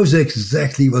 and he knows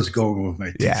exactly what's going on with my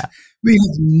teeth. Yeah. We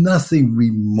have nothing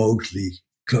remotely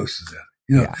close to that.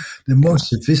 The most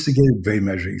sophisticated brain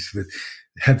measurings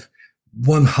have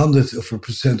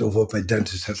 100% of what my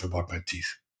dentist has about my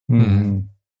teeth. Mm-hmm.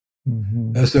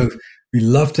 Mm-hmm. So we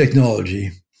love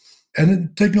technology.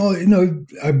 And technology,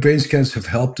 our brain scans have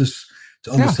helped us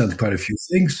to understand quite a few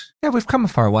things. Yeah, we've come a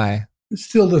far way. It's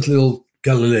still that little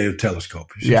Galileo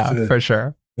telescope. It's just for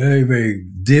sure. Very, very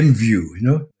dim view,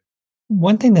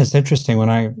 One thing that's interesting when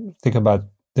I think about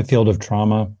the field of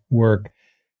trauma work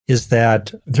is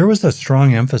that there was a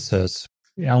strong emphasis,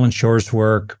 Alan Shore's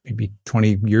work maybe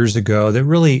 20 years ago, that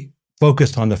really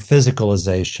focused on the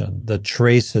physicalization, the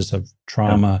traces of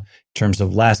trauma in terms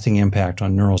of lasting impact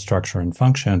on neural structure and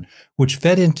function, which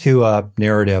fed into a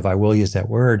narrative, I will use that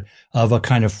word, of a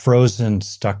kind of frozen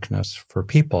stuckness for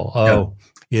people. Oh,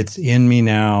 it's in me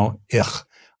now.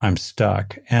 I'm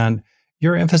stuck. And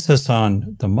your emphasis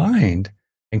on the mind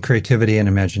and creativity and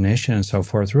imagination and so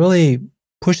forth really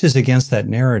pushes against that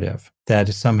narrative that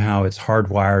somehow it's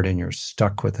hardwired and you're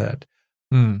stuck with it.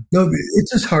 No, it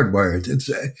is hardwired.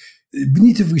 We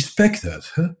need to respect that.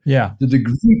 Huh? Yeah. The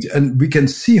degree, and we can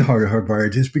see how hardwired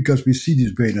it is because we see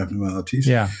these brain abnormalities.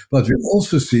 Yeah. But we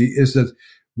also see is that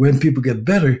when people get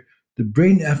better, the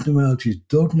brain abnormalities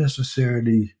don't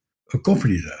necessarily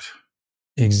accompany that.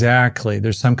 Exactly.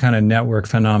 There's some kind of network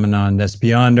phenomenon that's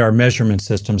beyond our measurement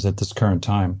systems at this current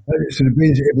time. So the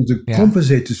brain is able to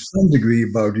compensate to some degree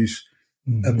about these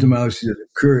abnormalities that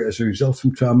occur as a result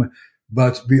from trauma,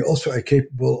 but we also are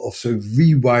capable of sort of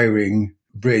rewiring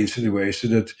brains in a way so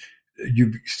that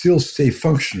you still stay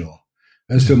functional.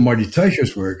 And so Marty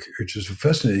Teicher's work, which is so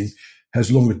fascinating,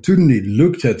 has longitudinally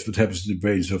looked at what happens in the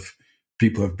brains of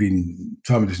people who have been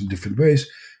traumatized in different ways.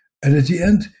 And at the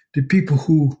end, the people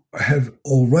who have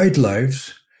all right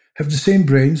lives have the same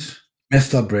brains,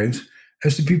 messed up brains,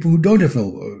 as the people who don't have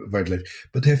all right lives.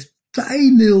 But they have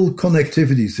tiny little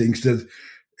connectivity things that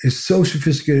is so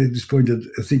sophisticated at this point that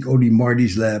I think only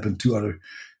Marty's lab and 2 other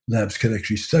labs can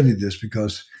actually study this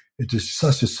because it is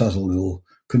such a subtle little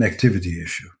connectivity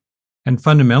issue. And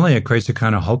fundamentally, it creates a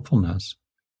kind of hopefulness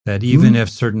that even if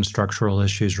certain structural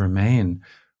issues remain,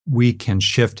 we can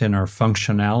shift in our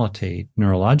functionality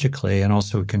neurologically, and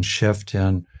also we can shift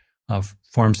in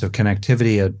forms of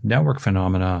connectivity, network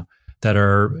phenomena that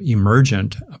are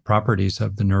emergent properties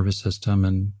of the nervous system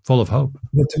and full of hope.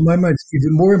 But to my mind,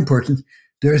 even more important,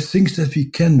 there are things that we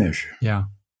can measure. Yeah.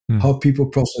 How people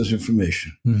process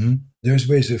information. Mm-hmm. There's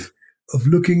ways of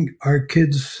looking, are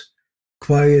kids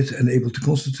quiet and able to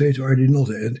concentrate, or are they not?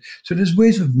 And so there's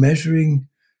ways of measuring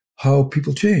how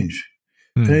people change.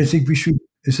 And I think we should,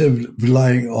 instead of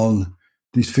relying on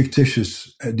these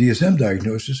fictitious DSM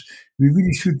diagnoses, we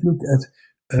really should look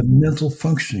at mental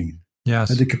functioning.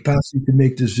 Yes. And the capacity to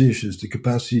make decisions, the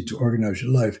capacity to organize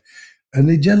your life. And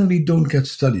they generally don't get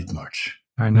studied much.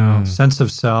 I know. Sense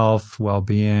of self,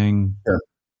 well-being.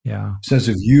 Yeah. Sense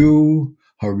of you,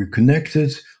 how are we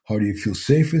connected? How do you feel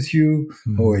safe with you?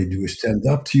 How do we stand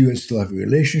up to you and still have a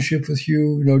relationship with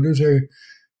you? You know, those are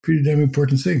pretty damn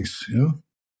important things, you know?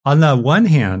 On the one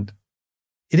hand,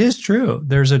 it is true.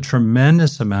 There's a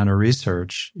tremendous amount of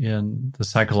research in the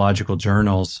psychological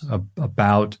journals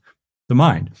about the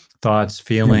mind, thoughts,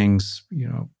 feelings,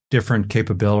 different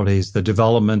capabilities, the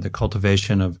development, the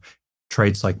cultivation of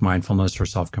traits like mindfulness or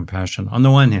self-compassion on the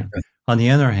one hand. On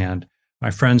the other hand, my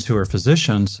friends who are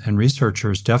physicians and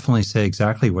researchers definitely say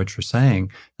exactly what you're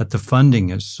saying, that the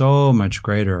funding is so much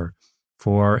greater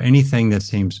for anything that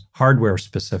seems hardware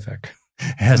specific,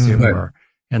 as it were.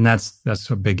 And that's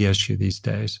a big issue these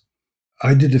days.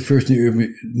 I did the first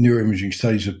neuroimaging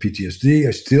studies of PTSD.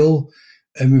 I still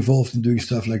am involved in doing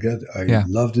stuff like that. I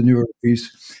love the neuro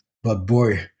piece, but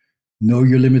boy, know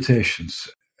your limitations.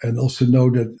 And also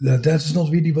know that that's not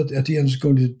really what at the end is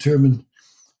going to determine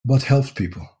what helps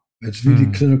people. It's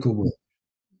really clinical work.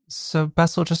 So,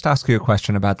 Bessel, just to ask you a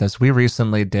question about this. We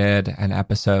recently did an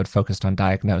episode focused on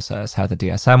diagnosis, how the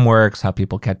DSM works, how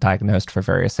people get diagnosed for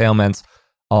various ailments,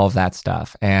 all of that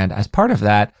stuff. And as part of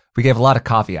that, we gave a lot of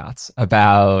caveats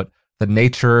about the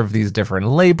nature of these different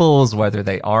labels, whether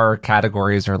they are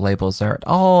categories or labels at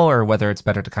all, or whether it's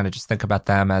better to kind of just think about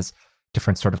them as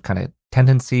different sort of kind of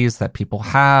tendencies that people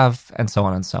have, and so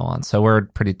on and so on. So we're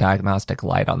pretty diagnostic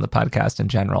light on the podcast in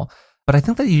general. But I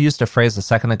think that you used a phrase a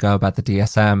second ago about the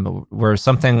DSM where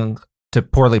something, to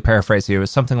poorly paraphrase you, is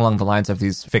something along the lines of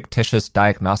these fictitious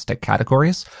diagnostic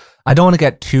categories. I don't want to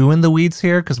get too in the weeds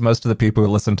here because most of the people who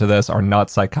listen to this are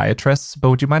not psychiatrists, but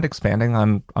would you mind expanding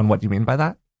on what you mean by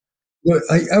that? Well,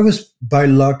 I was, by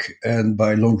luck and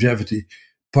by longevity,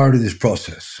 part of this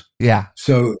process. Yeah.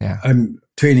 So I'm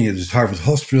training at this Harvard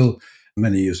hospital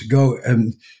many years ago,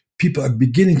 and people are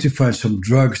beginning to find some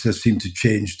drugs that seem to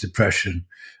change depression.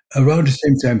 Around the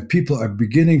same time, people are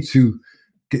beginning to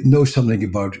know something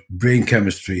about brain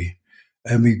chemistry,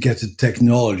 and we get the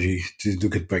technology to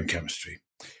look at brain chemistry.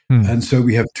 And so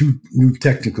we have 2 new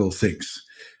technical things.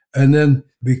 And then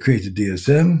we created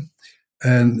DSM.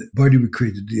 And why did we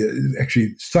create it? It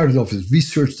actually started off as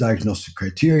research diagnostic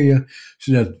criteria,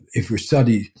 so that if we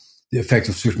study the effect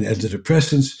of certain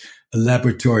antidepressants, a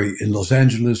laboratory in Los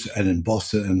Angeles and in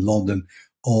Boston and London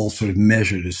all sort of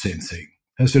measure the same thing.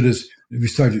 And so we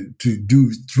started to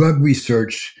do drug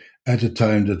research at the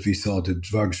time that we thought that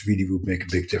drugs really would make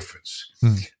a big difference.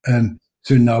 And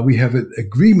so now we have an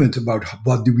agreement about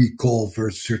what do we call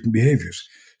for certain behaviors.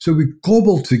 So we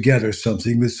cobbled together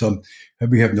something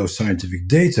we have no scientific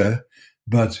data,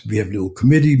 but we have little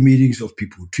committee meetings of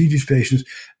people who treat these patients,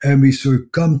 and we sort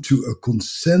of come to a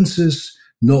consensus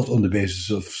not on the basis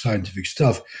of scientific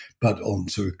stuff, but on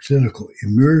sort of clinical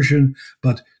immersion.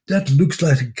 But that looks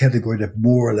like a category that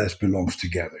more or less belongs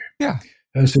together. Yeah.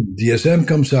 And so DSM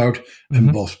comes out,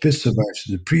 and Bob Spitzer writes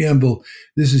in the preamble,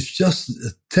 this is just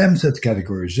an attempt at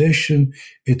categorization.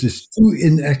 It is too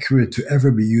inaccurate to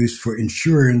ever be used for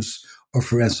insurance or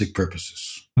forensic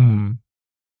purposes. Mm.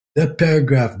 That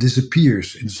paragraph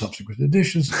disappears in subsequent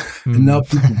editions, and now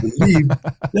people believe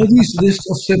that these lists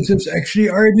of symptoms actually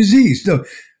are a disease. No,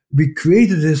 we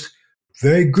created this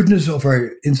very goodness of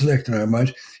our intellect and our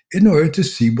minds in order to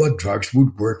see what drugs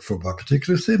would work for what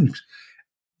particular symptoms.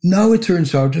 Now it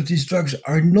turns out that these drugs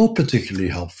are not particularly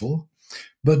helpful,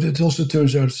 but it also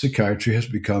turns out psychiatry has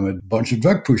become a bunch of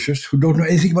drug pushers who don't know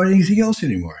anything about anything else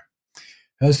anymore.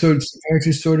 And so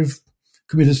psychiatry sort of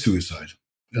committed suicide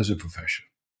as a profession.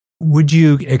 Would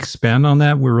you expand on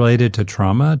that related to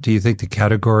trauma? Do you think the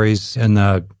categories in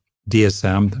the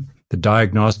DSM, the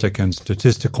Diagnostic and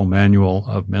Statistical Manual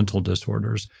of Mental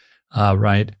Disorders,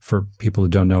 right, for people who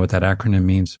don't know what that acronym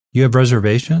means, you have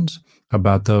reservations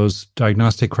about those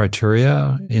diagnostic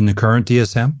criteria in the current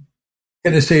DSM?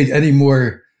 Can I say it any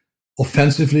more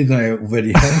offensively than I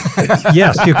already have?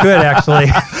 Yes, you could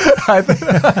actually.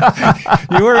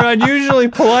 You were unusually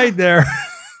polite there,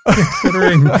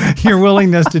 considering your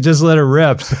willingness to just let it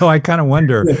rip. So I kind of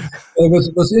wonder. Yeah.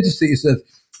 What's interesting is that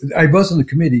I was on the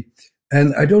committee,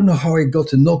 and I don't know how I got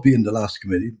to not be in the last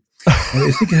committee. I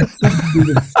think it had something to do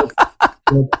with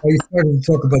I started to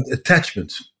talk about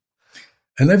attachments.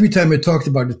 And every time I talked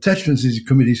about attachments in these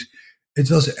committees, it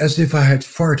was as if I had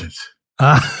farted.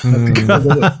 Like,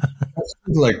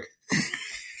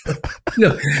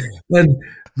 and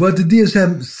what the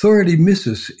DSM thoroughly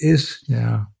misses is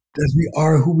that we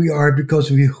are who we are because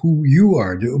of who you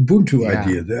are, the Ubuntu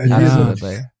idea. The idea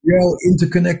that we're all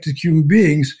interconnected human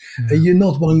beings, and you're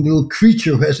not one little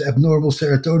creature who has abnormal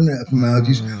serotonin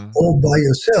abnormalities all by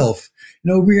yourself.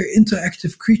 We're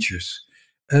interactive creatures.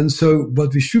 And so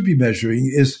what we should be measuring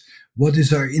is, what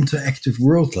is our interactive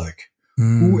world like?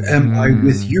 Who am I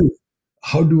with you?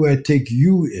 How do I take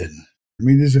you in? I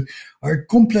mean, are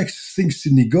complex things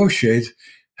to negotiate,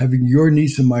 having your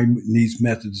needs and my needs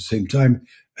met at the same time.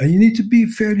 And you need to be a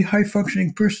fairly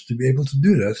high-functioning person to be able to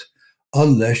do that,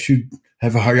 unless you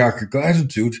have a hierarchical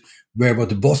attitude where what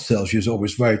the boss tells you is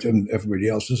always right and everybody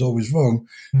else is always wrong.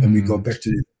 And we go back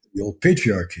to the old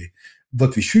patriarchy.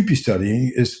 What we should be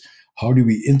studying is, how do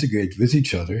we integrate with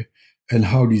each other, and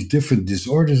how these different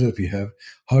disorders that we have,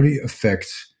 how they affect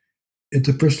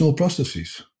interpersonal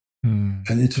processes and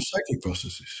interpsychic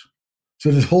processes.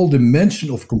 So this whole dimension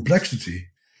of complexity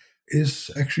is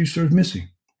actually sort of missing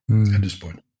at this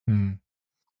point.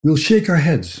 We'll shake our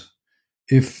heads.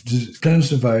 If the planet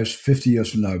survives 50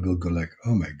 years from now, we'll go like,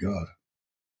 oh my God.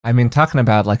 I mean, talking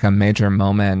about like a major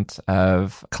moment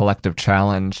of collective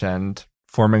challenge and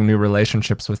forming new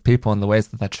relationships with people and the ways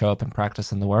that show up in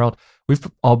practice in the world. We've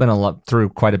all been through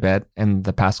quite a bit in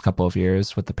the past couple of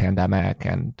years with the pandemic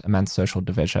and immense social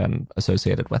division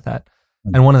associated with it.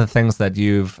 And one of the things that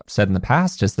you've said in the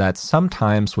past is that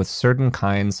sometimes with certain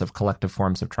kinds of collective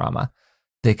forms of trauma,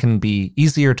 they can be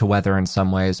easier to weather in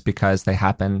some ways because they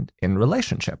happen in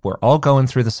relationship. We're all going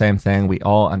through the same thing. We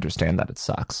all understand that it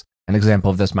sucks. An example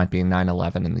of this might be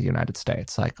 9/11 in the United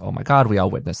States. Like, oh my God, we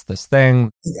all witnessed this thing.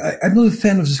 I'm not a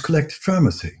fan of this collective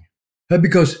trauma thing.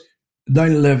 Because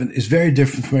 9/11 is very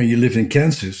different from when you live in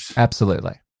Kansas.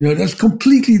 Absolutely. That's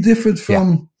completely different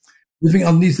from living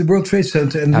underneath the World Trade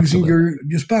Center and losing your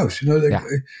spouse.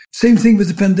 Same thing with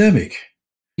the pandemic.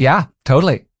 Yeah,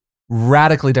 totally.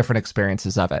 Radically different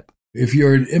experiences of it. If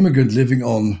you're an immigrant living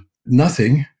on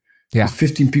nothing, with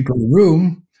 15 people in the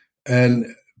room, and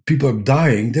people are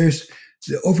dying. There's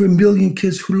over 1 million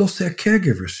kids who lost their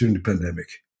caregivers during the pandemic.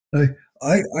 I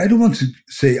don't want to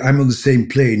say I'm on the same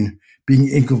plane being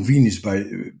inconvenienced by...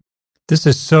 This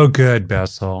is so good,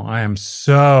 Bessel. I am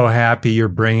so happy you're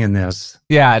bringing this.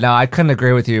 Yeah, no, I couldn't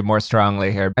agree with you more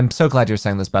strongly here. I'm so glad you're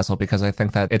saying this, Bessel, because I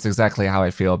think that it's exactly how I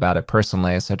feel about it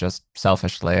personally. So just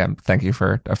selfishly, thank you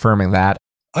for affirming that.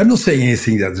 I'm not saying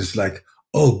anything that is like,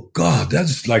 oh God,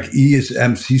 that's like E is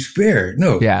MC squared.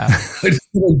 No. Yeah. I just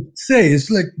want to say it's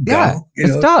like duh.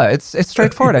 It's duh. It's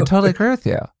straightforward. I totally agree with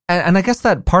you. And I guess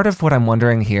that part of what I'm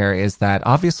wondering here is that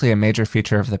obviously a major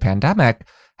feature of the pandemic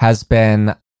has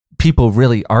been people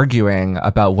really arguing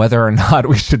about whether or not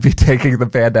we should be taking the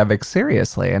pandemic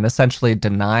seriously and essentially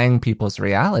denying people's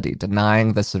reality,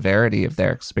 denying the severity of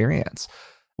their experience,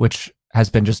 which has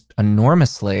been just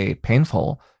enormously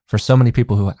painful for so many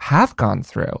people who have gone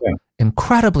through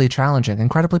incredibly challenging,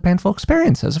 incredibly painful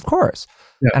experiences, of course.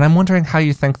 Yeah. And I'm wondering how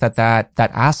you think that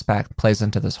aspect plays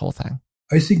into this whole thing.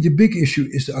 I think the big issue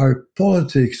is our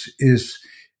politics is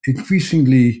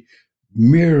increasingly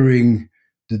mirroring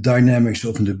the dynamics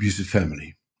of an abusive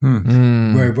family,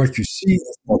 where what you see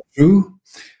is not true.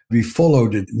 We follow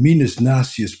the meanest,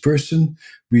 nastiest person.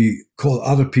 We call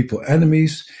other people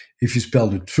enemies. If you spell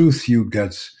the truth, you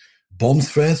get bomb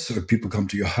threats, or people come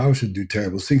to your house and do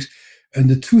terrible things. And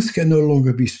the truth can no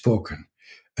longer be spoken.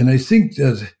 And I think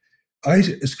that I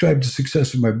ascribe the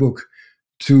success of my book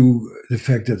to the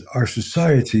fact that our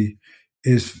society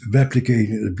is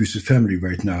replicating an abusive family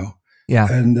right now. Yeah.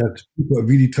 And that people are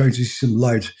really trying to see some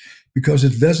light because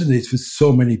it resonates with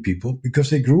so many people because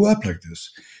they grew up like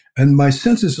this. And my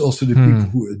sense is also that people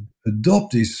who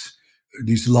adopt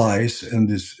these lies and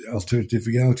these alternative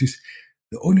realities,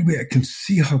 the only way I can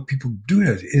see how people do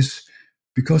that is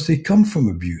because they come from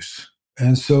abuse.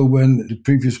 And so when the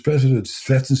previous president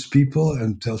threatens people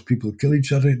and tells people to kill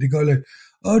each other, they go like,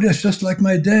 oh, that's just like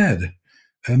my dad.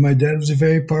 And my dad was a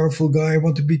very powerful guy. I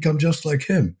want to become just like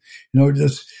him.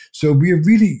 So we are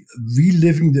really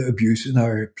reliving the abuse in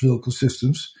our political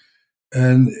systems.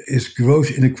 And is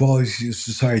gross inequality in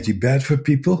society bad for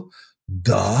people?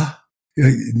 Duh.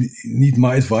 You need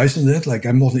my advice on that. Like,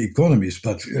 I'm not an economist,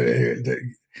 but it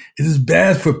is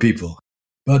bad for people.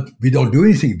 But we don't do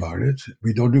anything about it.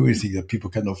 We don't do anything that people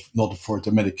cannot not afford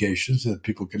the medications, that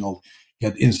people cannot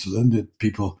get insulin, that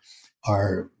people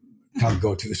can't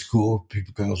go to a school,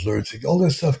 people cannot learn things, all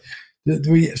that stuff.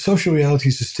 The social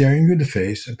realities are staring you in the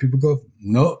face, and people go,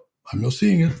 no, I'm not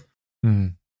seeing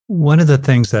it. One of the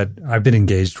things that I've been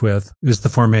engaged with is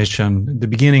the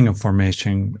beginning of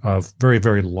formation of very,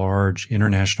 very large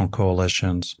international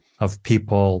coalitions of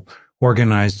people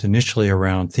organized initially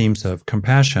around themes of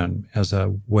compassion as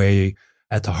a way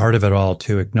at the heart of it all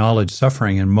to acknowledge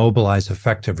suffering and mobilize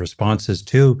effective responses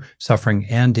to suffering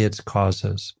and its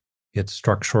causes, its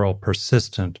structural,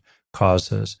 persistent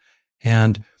causes.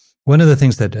 And one of the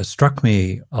things that has struck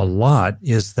me a lot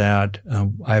is that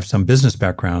I have some business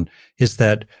background, is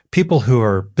that people who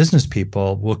are business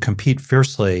people will compete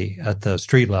fiercely at the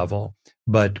street level,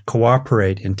 but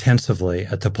cooperate intensively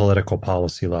at the political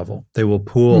policy level. They will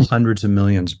pool hundreds of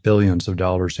millions, billions of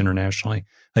dollars internationally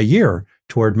a year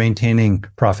toward maintaining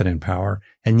profit and power.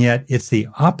 And yet it's the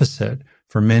opposite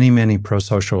for many, many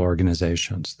pro-social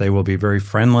organizations. They will be very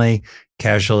friendly,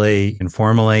 casually,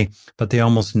 informally, but they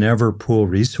almost never pool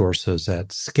resources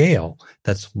at scale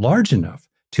that's large enough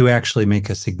to actually make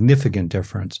a significant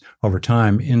difference over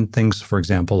time in things, for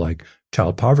example, like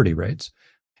child poverty rates.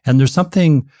 And there's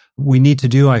something we need to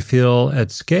do, I feel,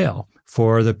 at scale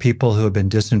for the people who have been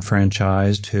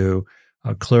disenfranchised, who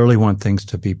clearly want things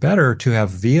to be better, to have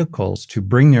vehicles to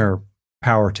bring their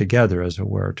power together, as it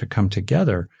were, to come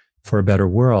together for a better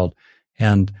world.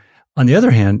 And on the other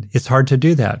hand, it's hard to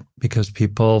do that because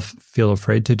people feel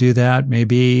afraid to do that.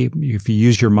 Maybe if you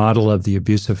use your model of the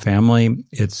abusive family,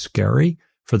 it's scary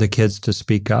for the kids to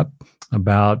speak up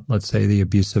about, let's say, the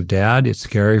abusive dad. It's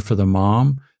scary for the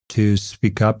mom to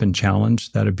speak up and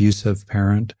challenge that abusive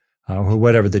parent, or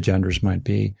whatever the genders might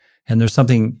be. And there's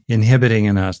something inhibiting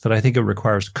in us that I think it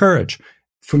requires courage.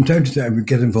 From time to time, we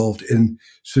get involved in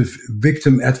sort of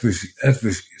victim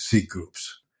advocacy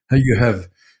groups. And you have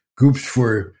groups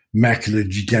for macular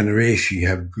degeneration, you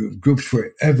have groups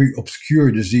for every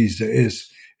obscure disease there is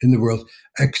in the world,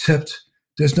 except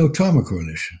there's no trauma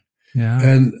coalition. Yeah.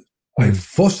 And I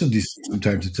foster these things from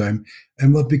time to time.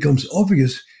 And what becomes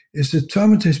obvious is that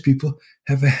traumatized people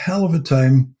have a hell of a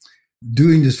time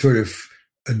doing this sort of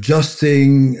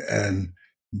adjusting and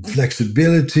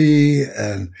flexibility,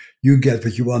 and you get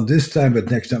what you want this time,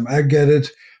 but next time I get it.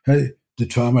 The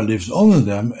trauma lives on in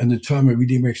them, and the trauma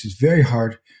really makes it very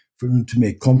hard for them to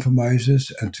make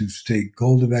compromises and to stay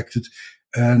goal-directed.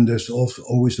 And there's also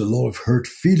always a lot of hurt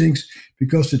feelings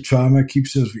because the trauma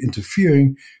keeps us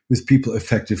interfering with people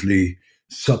effectively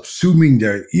subsuming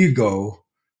their ego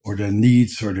or their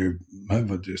needs or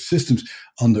their systems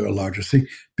under a larger thing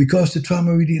because the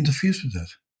trauma really interferes with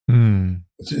that.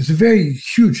 It's a very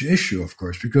huge issue, of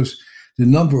course, because the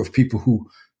number of people who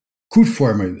could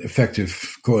form an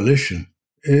effective coalition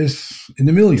is in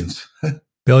the millions.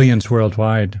 Billions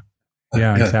worldwide.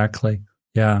 Yeah, exactly.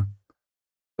 Yeah.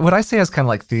 What I see as kind of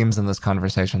like themes in this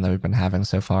conversation that we've been having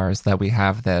so far is that we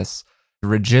have this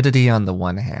rigidity on the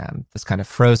one hand, this kind of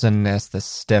frozenness, this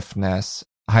stiffness,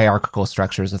 hierarchical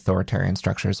structures, authoritarian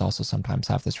structures also sometimes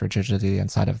have this rigidity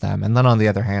inside of them. And then on the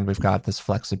other hand, we've got this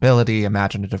flexibility,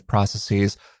 imaginative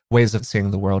processes, ways of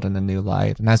seeing the world in a new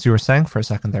light. And as you were saying for a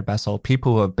second there, Bessel,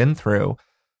 people who have been through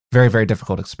very, very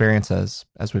difficult experiences,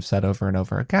 as we've said over and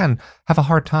over again, have a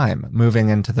hard time moving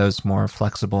into those more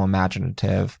flexible,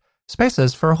 imaginative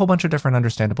spaces for a whole bunch of different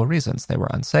understandable reasons. They were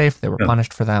unsafe, they were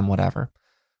punished for them, whatever.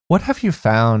 What have you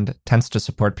found tends to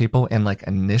support people in like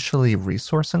initially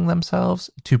resourcing themselves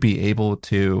to be able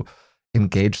to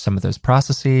engage some of those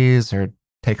processes or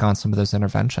take on some of those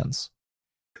interventions?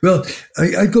 Well,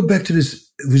 I go back to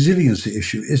this resiliency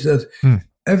issue, is that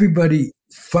everybody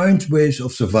finds ways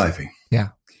of surviving. Yeah.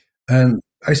 And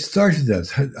I started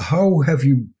that. How have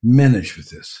you managed with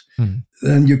this?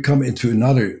 Then you come into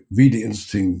another really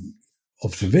interesting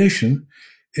observation,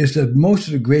 is that most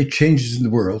of the great changes in the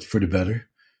world for the better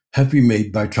have been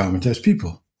made by traumatized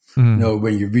people.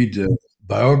 When you read the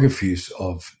biographies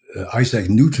of Isaac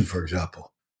Newton, for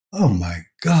example, oh my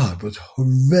God, what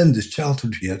horrendous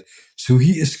childhood he had. So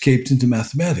he escaped into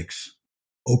mathematics.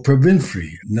 Oprah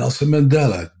Winfrey, Nelson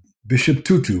Mandela, Bishop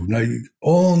Tutu, now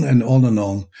on and on and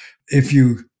on. If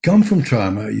you come from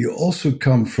trauma, you also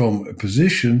come from a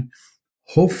position,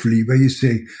 hopefully, where you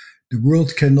say, the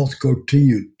world cannot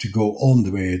continue to go on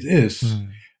the way it is.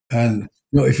 And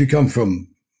if you come from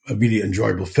a really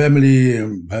enjoyable family,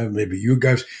 and maybe you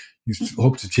guys, you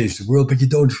hope to change the world, but you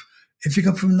don't. If you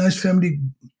come from a nice family,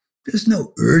 there's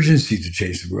no urgency to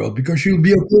change the world because you'll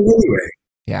be okay anyway.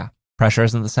 Yeah. Pressure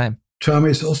isn't the same. Trauma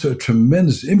is also a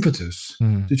tremendous impetus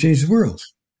to change the world.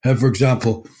 For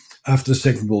example, after the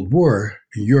Second World War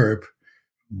in Europe,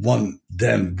 one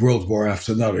damn world war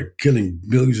after another, killing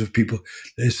millions of people,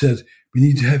 they said, we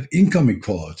need to have income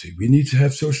equality. We need to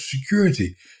have social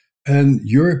security. And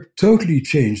Europe totally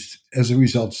changed as a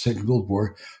result of the Second World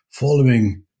War,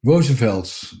 following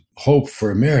Roosevelt's hope for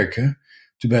America.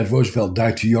 Too bad Roosevelt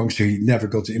died too young, so he never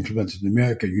got to implement in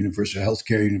America universal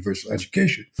healthcare, universal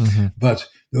education. But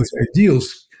those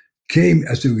ideals came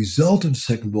as a result of the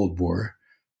Second World War,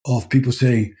 of people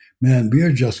saying, man, we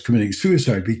are just committing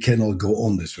suicide. We cannot go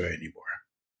on this way anymore.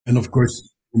 And of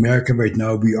course, in America right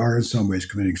now, we are in some ways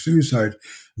committing suicide.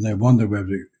 And I wonder when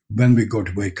we're going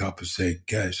to wake up and say,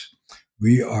 guys,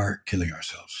 we are killing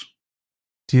ourselves.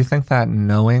 Do you think that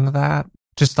knowing that,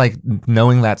 just like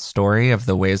knowing that story of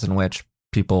the ways in which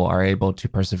people are able to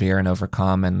persevere and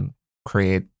overcome and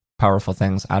create powerful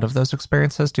things out of those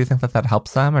experiences, do you think that that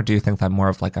helps them? Or do you think that more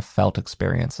of like a felt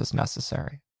experience is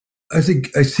necessary? I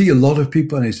think I see a lot of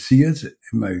people, and I see it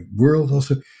in my world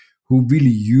also, who really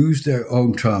use their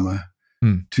own trauma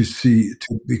to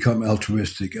become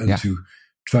altruistic and to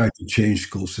try to change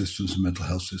school systems and mental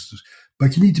health systems.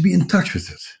 But you need to be in touch with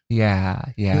it. Yeah.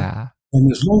 And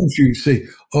as long as you say,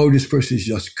 oh, this person is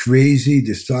just crazy,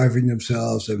 they're starving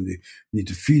themselves and they need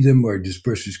to feed them, or this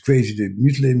person is crazy, they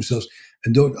mutilate themselves,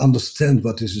 and don't understand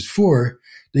what this is for,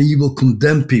 then you will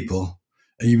condemn people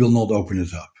and you will not open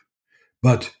it up.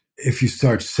 But if you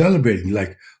start celebrating,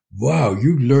 like, wow,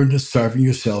 you learned that starving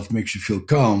yourself makes you feel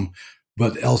calm,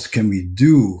 what else can we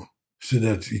do so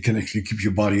that you can actually keep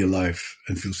your body alive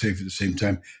and feel safe at the same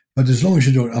time? But as long as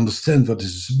you don't understand what this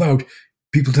is about,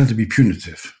 people tend to be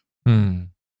punitive. And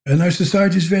our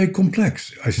society is very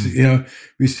complex.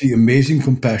 We see amazing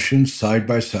compassion side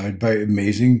by side by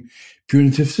amazing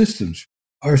punitive systems.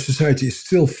 Our society is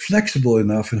still flexible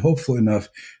enough and hopeful enough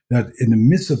that in the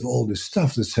midst of all this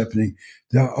stuff that's happening,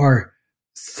 there are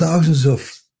thousands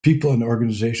of people and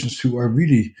organizations who are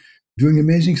really doing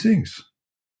amazing things.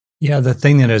 Yeah, the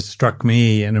thing that has struck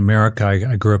me in America,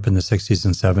 I grew up in the 60s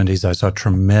and 70s. I saw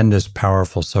tremendous,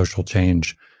 powerful social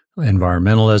change,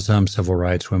 environmentalism, civil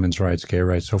rights, women's rights, gay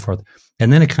rights, so forth.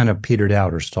 And then it kind of petered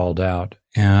out or stalled out.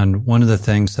 And one of the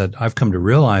things that I've come to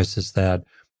realize is that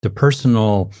the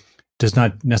personal does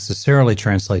not necessarily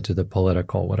translate to the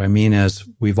political. What I mean is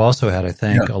we've also had, I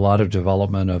think, a lot of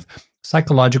development of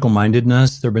psychological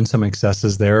mindedness. There have been some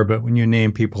excesses there, but when you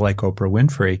name people like Oprah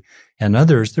Winfrey and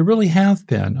others, there really have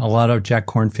been a lot of Jack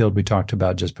Kornfield we talked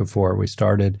about just before we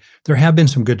started. There have been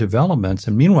some good developments.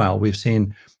 And meanwhile, we've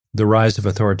seen the rise of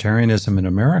authoritarianism in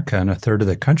America, and a third of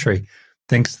the country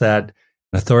thinks that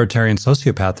an authoritarian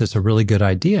sociopath is a really good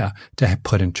idea to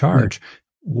put in charge.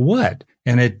 What?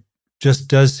 And it just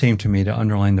does seem to me to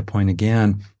underline the point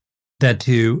again that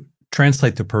to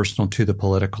translate the personal to the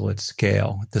political at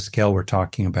scale, the scale we're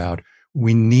talking about,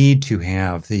 we need to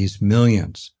have these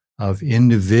millions of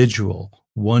individual,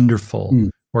 wonderful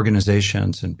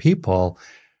organizations and people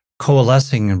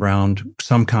coalescing around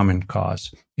some common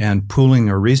cause and pooling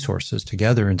their resources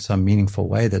together in some meaningful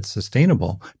way that's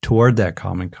sustainable toward that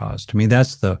common cause. To me,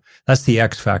 that's the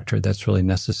X factor that's really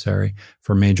necessary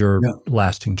for major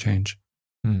lasting change.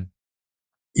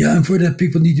 Yeah, and for that,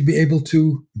 people need to be able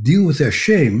to deal with their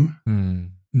shame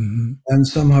and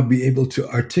somehow be able to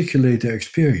articulate their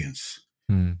experience.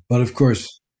 But of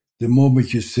course, the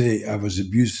moment you say, I was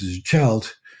abused as a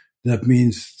child, that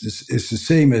means this is the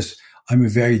same as I'm a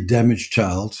very damaged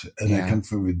child and I come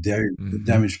from a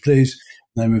damaged place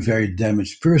and I'm a very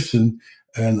damaged person.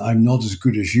 and I'm not as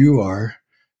good as you are.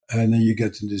 And then you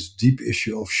get in this deep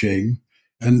issue of shame.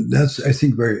 And that's, I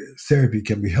think, where therapy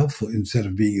can be helpful. Instead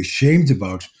of being ashamed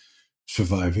about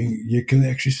surviving, you can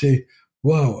actually say,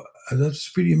 wow, that's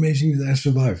pretty amazing that I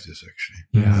survived this,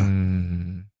 actually.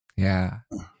 Yeah.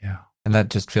 Yeah. And that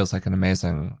just feels like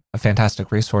a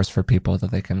fantastic resource for people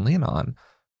that they can lean on.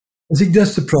 I think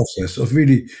that's the process of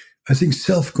really, I think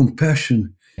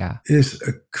self-compassion is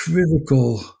a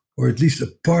critical, or at least a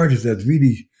part of that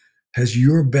really has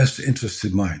your best interests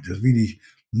in mind, that really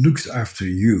looks after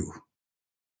you.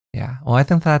 Yeah. Well, I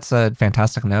think that's a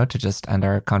fantastic note to just end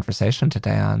our conversation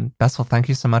today on. Bessel, thank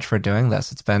you so much for doing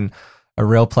this. It's been a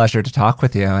real pleasure to talk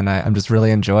with you. And I'm just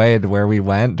really enjoyed where we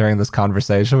went during this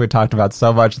conversation. We talked about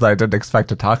so much that I didn't expect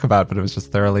to talk about, but it was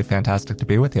just thoroughly fantastic to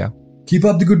be with you. Keep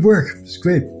up the good work. It's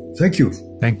great. Thank you.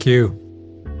 Thank you.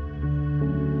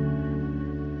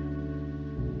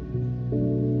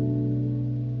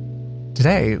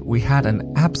 Today, we had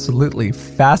an absolutely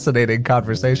fascinating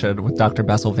conversation with Dr.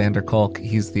 Bessel van der Kolk.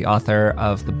 He's the author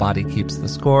of The Body Keeps the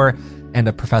Score and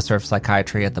a professor of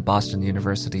psychiatry at the Boston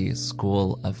University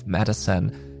School of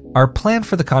Medicine. Our plan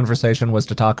for the conversation was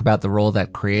to talk about the role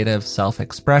that creative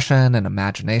self-expression and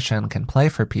imagination can play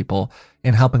for people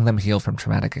in helping them heal from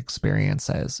traumatic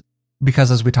experiences. Because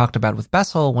as we talked about with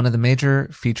Bessel, one of the major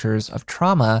features of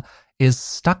trauma is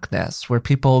stuckness, where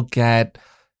people get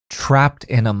trapped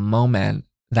in a moment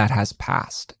that has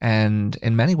passed. And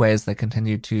in many ways, they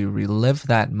continue to relive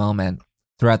that moment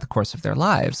throughout the course of their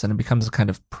lives. And it becomes a kind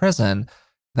of prison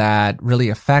that really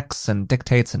affects and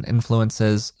dictates and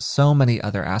influences so many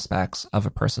other aspects of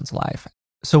a person's life.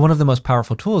 So one of the most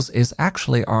powerful tools is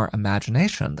actually our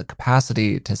imagination, the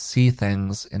capacity to see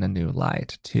things in a new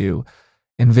light, to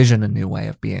envision a new way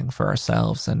of being for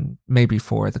ourselves and maybe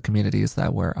for the communities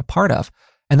that we're a part of.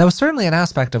 And that was certainly an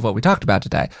aspect of what we talked about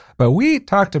today. But we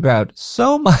talked about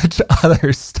so much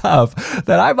other stuff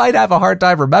that I might have a hard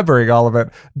time remembering all of it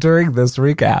during this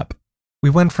recap. We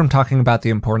went from talking about the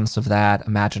importance of that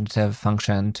imaginative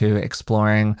function to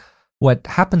exploring what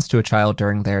happens to a child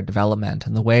during their development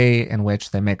and the way in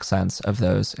which they make sense of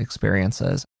those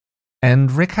experiences.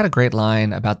 And Rick had a great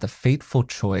line about the fateful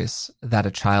choice that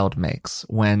a child makes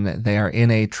when they are in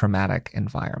a traumatic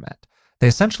environment. They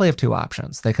essentially have two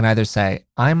options. They can either say,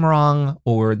 I'm wrong,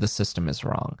 or the system is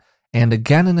wrong. And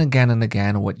again and again and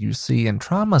again, what you see in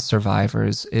trauma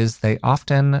survivors is they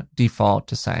often default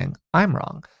to saying, I'm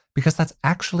wrong, because that's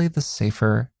actually the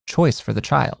safer choice for the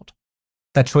child.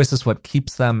 That choice is what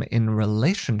keeps them in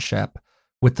relationship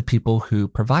with the people who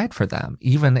provide for them,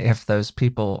 even if those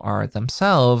people are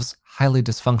themselves highly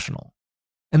dysfunctional.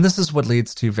 And this is what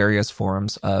leads to various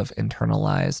forms of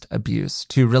internalized abuse.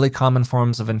 Two really common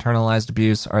forms of internalized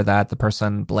abuse are that the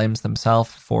person blames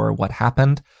themselves for what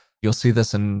happened. You'll see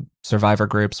this in survivor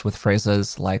groups with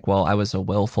phrases like, well, I was a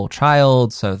willful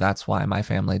child, so that's why my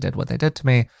family did what they did to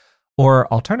me.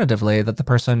 Or alternatively, that the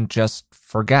person just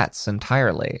forgets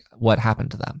entirely what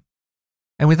happened to them.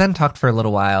 And we then talked for a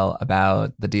little while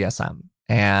about the DSM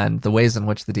and the ways in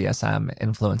which the DSM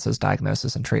influences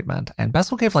diagnosis and treatment. And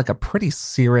Bessel gave like a pretty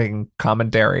searing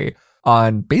commentary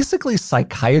on basically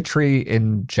psychiatry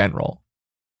in general.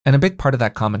 And a big part of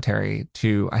that commentary,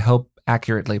 to, I hope,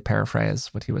 accurately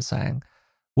paraphrase what he was saying,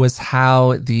 was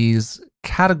how these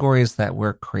categories that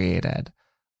were created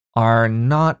are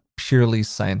not purely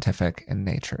scientific in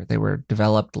nature. They were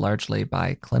developed largely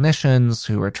by clinicians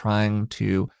who are trying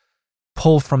to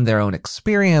pull from their own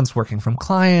experience working from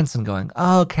clients and going,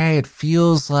 oh, okay, it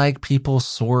feels like people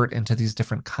sort into these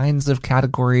different kinds of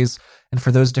categories. And for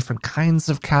those different kinds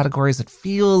of categories, it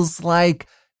feels like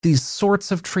these sorts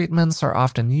of treatments are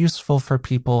often useful for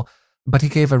people. But he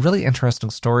gave a really interesting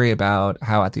story about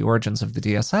how at the origins of the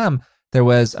DSM, there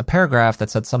was a paragraph that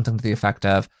said something to the effect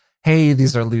of, hey,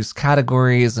 these are loose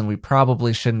categories and we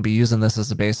probably shouldn't be using this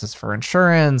as a basis for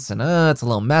insurance. And it's a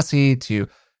little messy to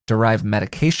derive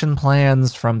medication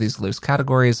plans from these loose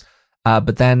categories.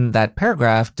 But then that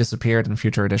paragraph disappeared in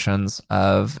future editions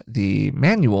of the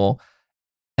manual.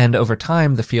 And over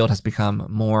time, the field has become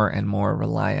more and more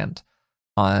reliant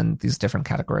on these different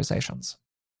categorizations.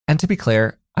 And to be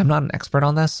clear, I'm not an expert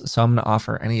on this, so I'm going to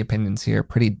offer any opinions here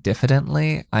pretty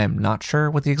diffidently. I am not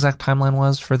sure what the exact timeline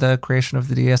was for the creation of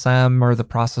the DSM or the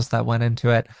process that went into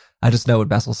it. I just know what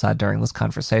Bessel said during this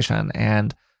conversation.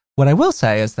 And what I will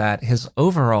say is that his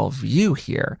overall view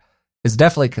here is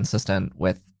definitely consistent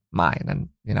with mine. And,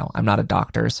 I'm not a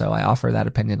doctor, so I offer that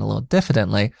opinion a little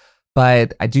diffidently.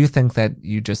 But I do think that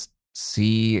you just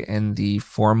see in the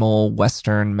formal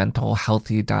Western mental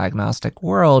healthy diagnostic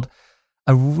world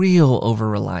a real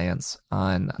over-reliance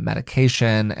on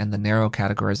medication and the narrow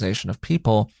categorization of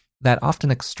people that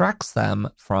often extracts them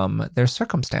from their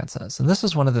circumstances. And this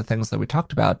is one of the things that we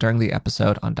talked about during the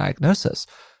episode on diagnosis,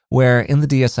 where in the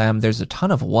DSM, there's a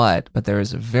ton of what, but there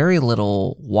is very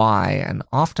little why, and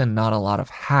often not a lot of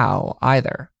how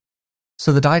either.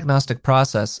 So the diagnostic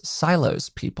process silos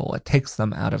people. It takes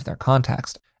them out of their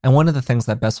context. And one of the things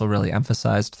that Bessel really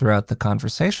emphasized throughout the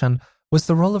conversation was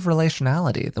the role of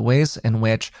relationality, the ways in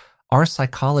which our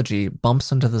psychology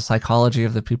bumps into the psychology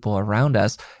of the people around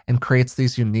us and creates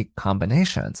these unique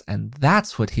combinations. And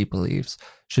that's what he believes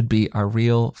should be our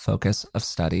real focus of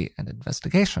study and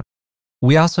investigation.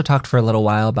 We also talked for a little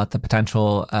while about the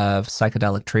potential of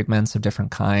psychedelic treatments of different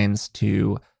kinds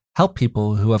to help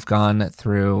people who have gone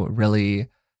through really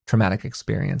traumatic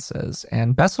experiences.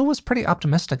 And Bessel was pretty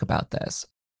optimistic about this.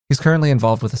 He's currently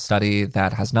involved with a study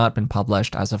that has not been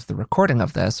published as of the recording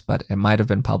of this, but it might have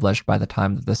been published by the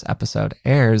time that this episode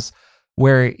airs,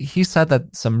 where he said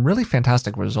that some really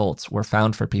fantastic results were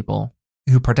found for people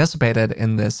who participated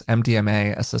in this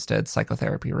MDMA-assisted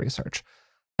psychotherapy research.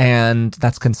 And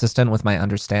that's consistent with my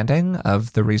understanding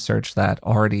of the research that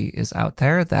already is out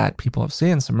there, that people have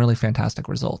seen some really fantastic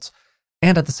results.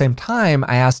 And at the same time,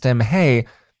 I asked him, hey,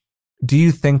 do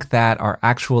you think that our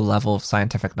actual level of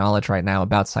scientific knowledge right now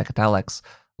about psychedelics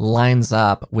lines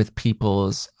up with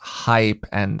people's hype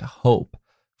and hope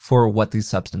for what these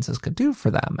substances could do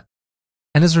for them?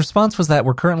 And his response was that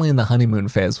we're currently in the honeymoon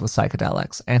phase with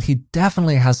psychedelics, and he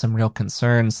definitely has some real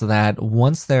concerns that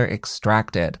once they're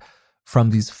extracted from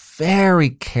these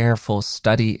very careful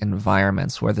study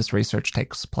environments where this research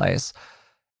takes place,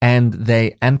 and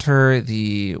they enter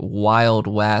the wild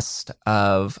west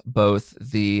of both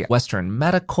the Western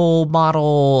medical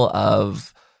model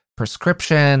of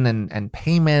prescription and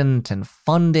payment and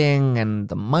funding, and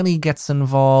the money gets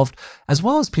involved, as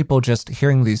well as people just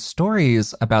hearing these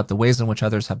stories about the ways in which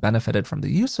others have benefited from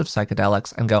the use of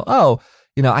psychedelics and go, oh,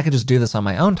 I could just do this on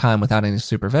my own time without any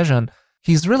supervision.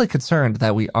 He's really concerned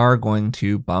that we are going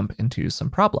to bump into some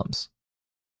problems.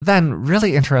 Then,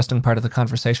 really interesting part of the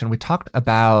conversation, we talked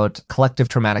about collective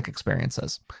traumatic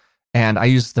experiences. And I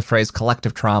used the phrase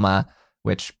collective trauma,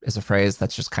 which is a phrase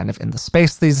that's just kind of in the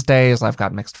space these days. I've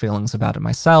got mixed feelings about it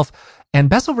myself. And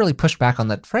Bessel really pushed back on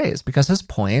that phrase because his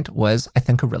point was, I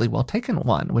think, a really well taken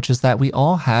one, which is that we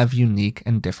all have unique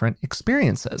and different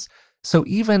experiences. So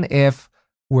even if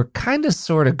we're kind of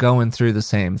sort of going through the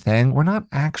same thing, we're not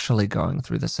actually going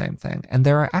through the same thing. And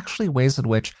there are actually ways in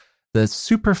which the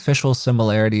superficial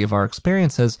similarity of our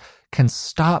experiences can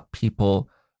stop people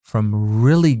from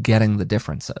really getting the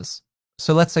differences.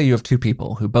 So let's say you have two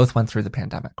people who both went through the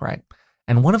pandemic, right?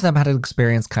 And one of them had an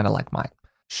experience kind of like mine.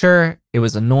 Sure, it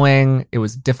was annoying, it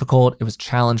was difficult, it was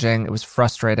challenging, it was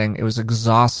frustrating, it was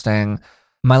exhausting.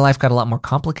 My life got a lot more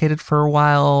complicated for a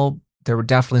while. There were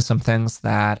definitely some things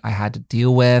that I had to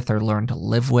deal with or learn to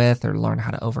live with or learn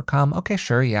how to overcome. Okay,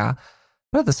 sure, yeah.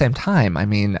 But at the same time,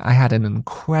 I had an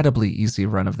incredibly easy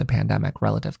run of the pandemic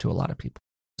relative to a lot of people.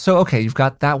 So, okay, you've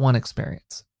got that one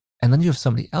experience. And then you have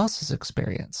somebody else's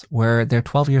experience where they're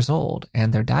 12 years old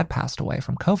and their dad passed away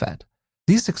from COVID.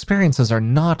 These experiences are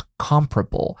not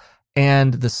comparable.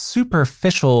 And the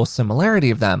superficial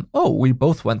similarity of them, oh, we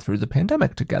both went through the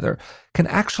pandemic together, can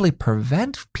actually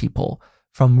prevent people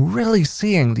from really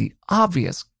seeing the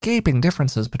obvious gaping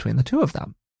differences between the two of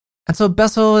them. And so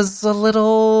Bessel is a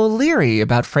little leery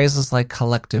about phrases like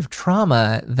collective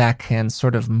trauma that can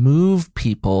sort of move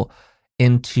people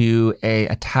into a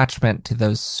attachment to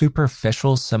those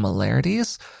superficial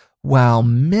similarities while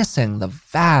missing the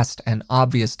vast and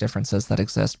obvious differences that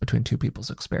exist between two people's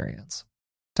experience.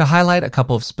 To highlight a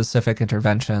couple of specific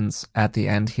interventions at the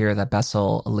end here that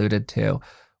Bessel alluded to,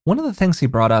 one of the things he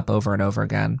brought up over and over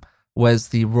again was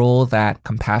the role that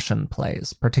compassion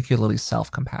plays, particularly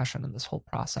self-compassion in this whole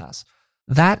process.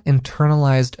 That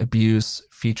internalized abuse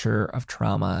feature of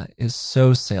trauma is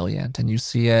so salient, and you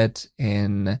see it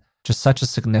in just such a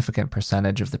significant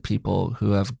percentage of the people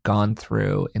who have gone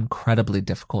through incredibly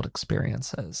difficult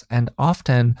experiences. And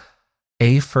often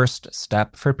a first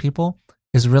step for people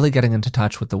is really getting into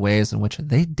touch with the ways in which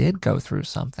they did go through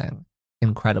something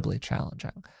incredibly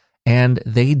challenging. And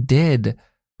they did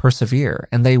persevere,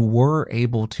 and they were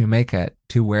able to make it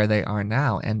to where they are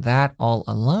now. And that all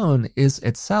alone is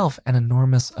itself an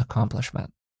enormous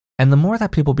accomplishment. And the more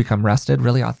that people become rested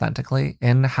really authentically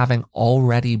in having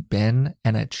already been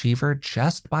an achiever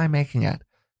just by making it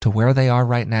to where they are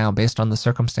right now based on the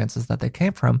circumstances that they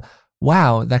came from,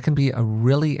 wow, that can be a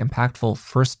really impactful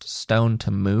first stone to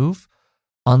move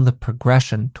on the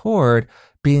progression toward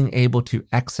being able to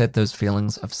exit those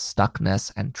feelings of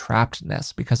stuckness and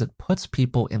trappedness, because it puts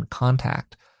people in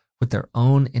contact with their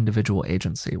own individual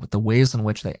agency, with the ways in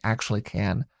which they actually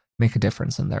can make a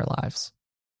difference in their lives.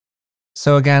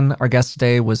 So again, our guest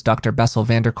today was Dr. Bessel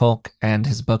van der Kolk, and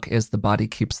his book is The Body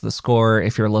Keeps the Score.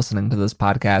 If you're listening to this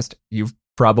podcast, you've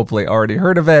probably already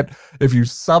heard of it. If you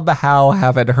somehow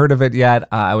haven't heard of it yet,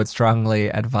 I would strongly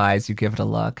advise you give it a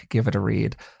look, give it a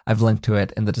read. I've linked to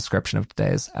it in the description of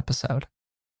today's episode.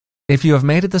 If you have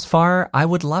made it this far, I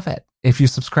would love it if you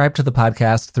subscribe to the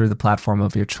podcast through the platform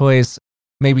of your choice.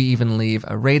 Maybe even leave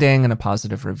a rating and a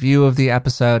positive review of the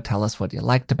episode. Tell us what you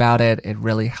liked about it. It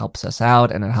really helps us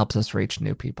out and it helps us reach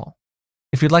new people.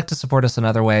 If you'd like to support us in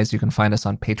other ways, you can find us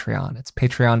on Patreon. It's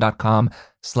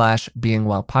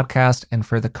patreon.com/beingwellpodcast. And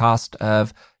for the cost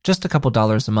of just a couple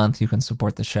dollars a month, you can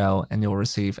support the show and you'll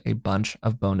receive a bunch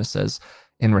of bonuses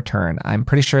in return. I'm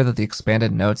pretty sure that the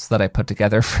expanded notes that I put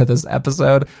together for this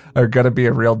episode are going to be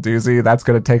a real doozy. That's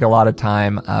going to take a lot of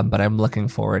time, but I'm looking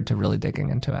forward to really digging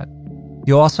into it.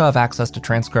 You'll also have access to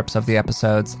transcripts of the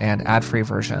episodes and ad-free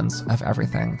versions of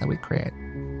everything that we create.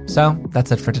 So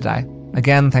that's it for today.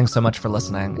 Again, thanks so much for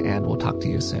listening, and we'll talk to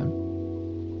you soon.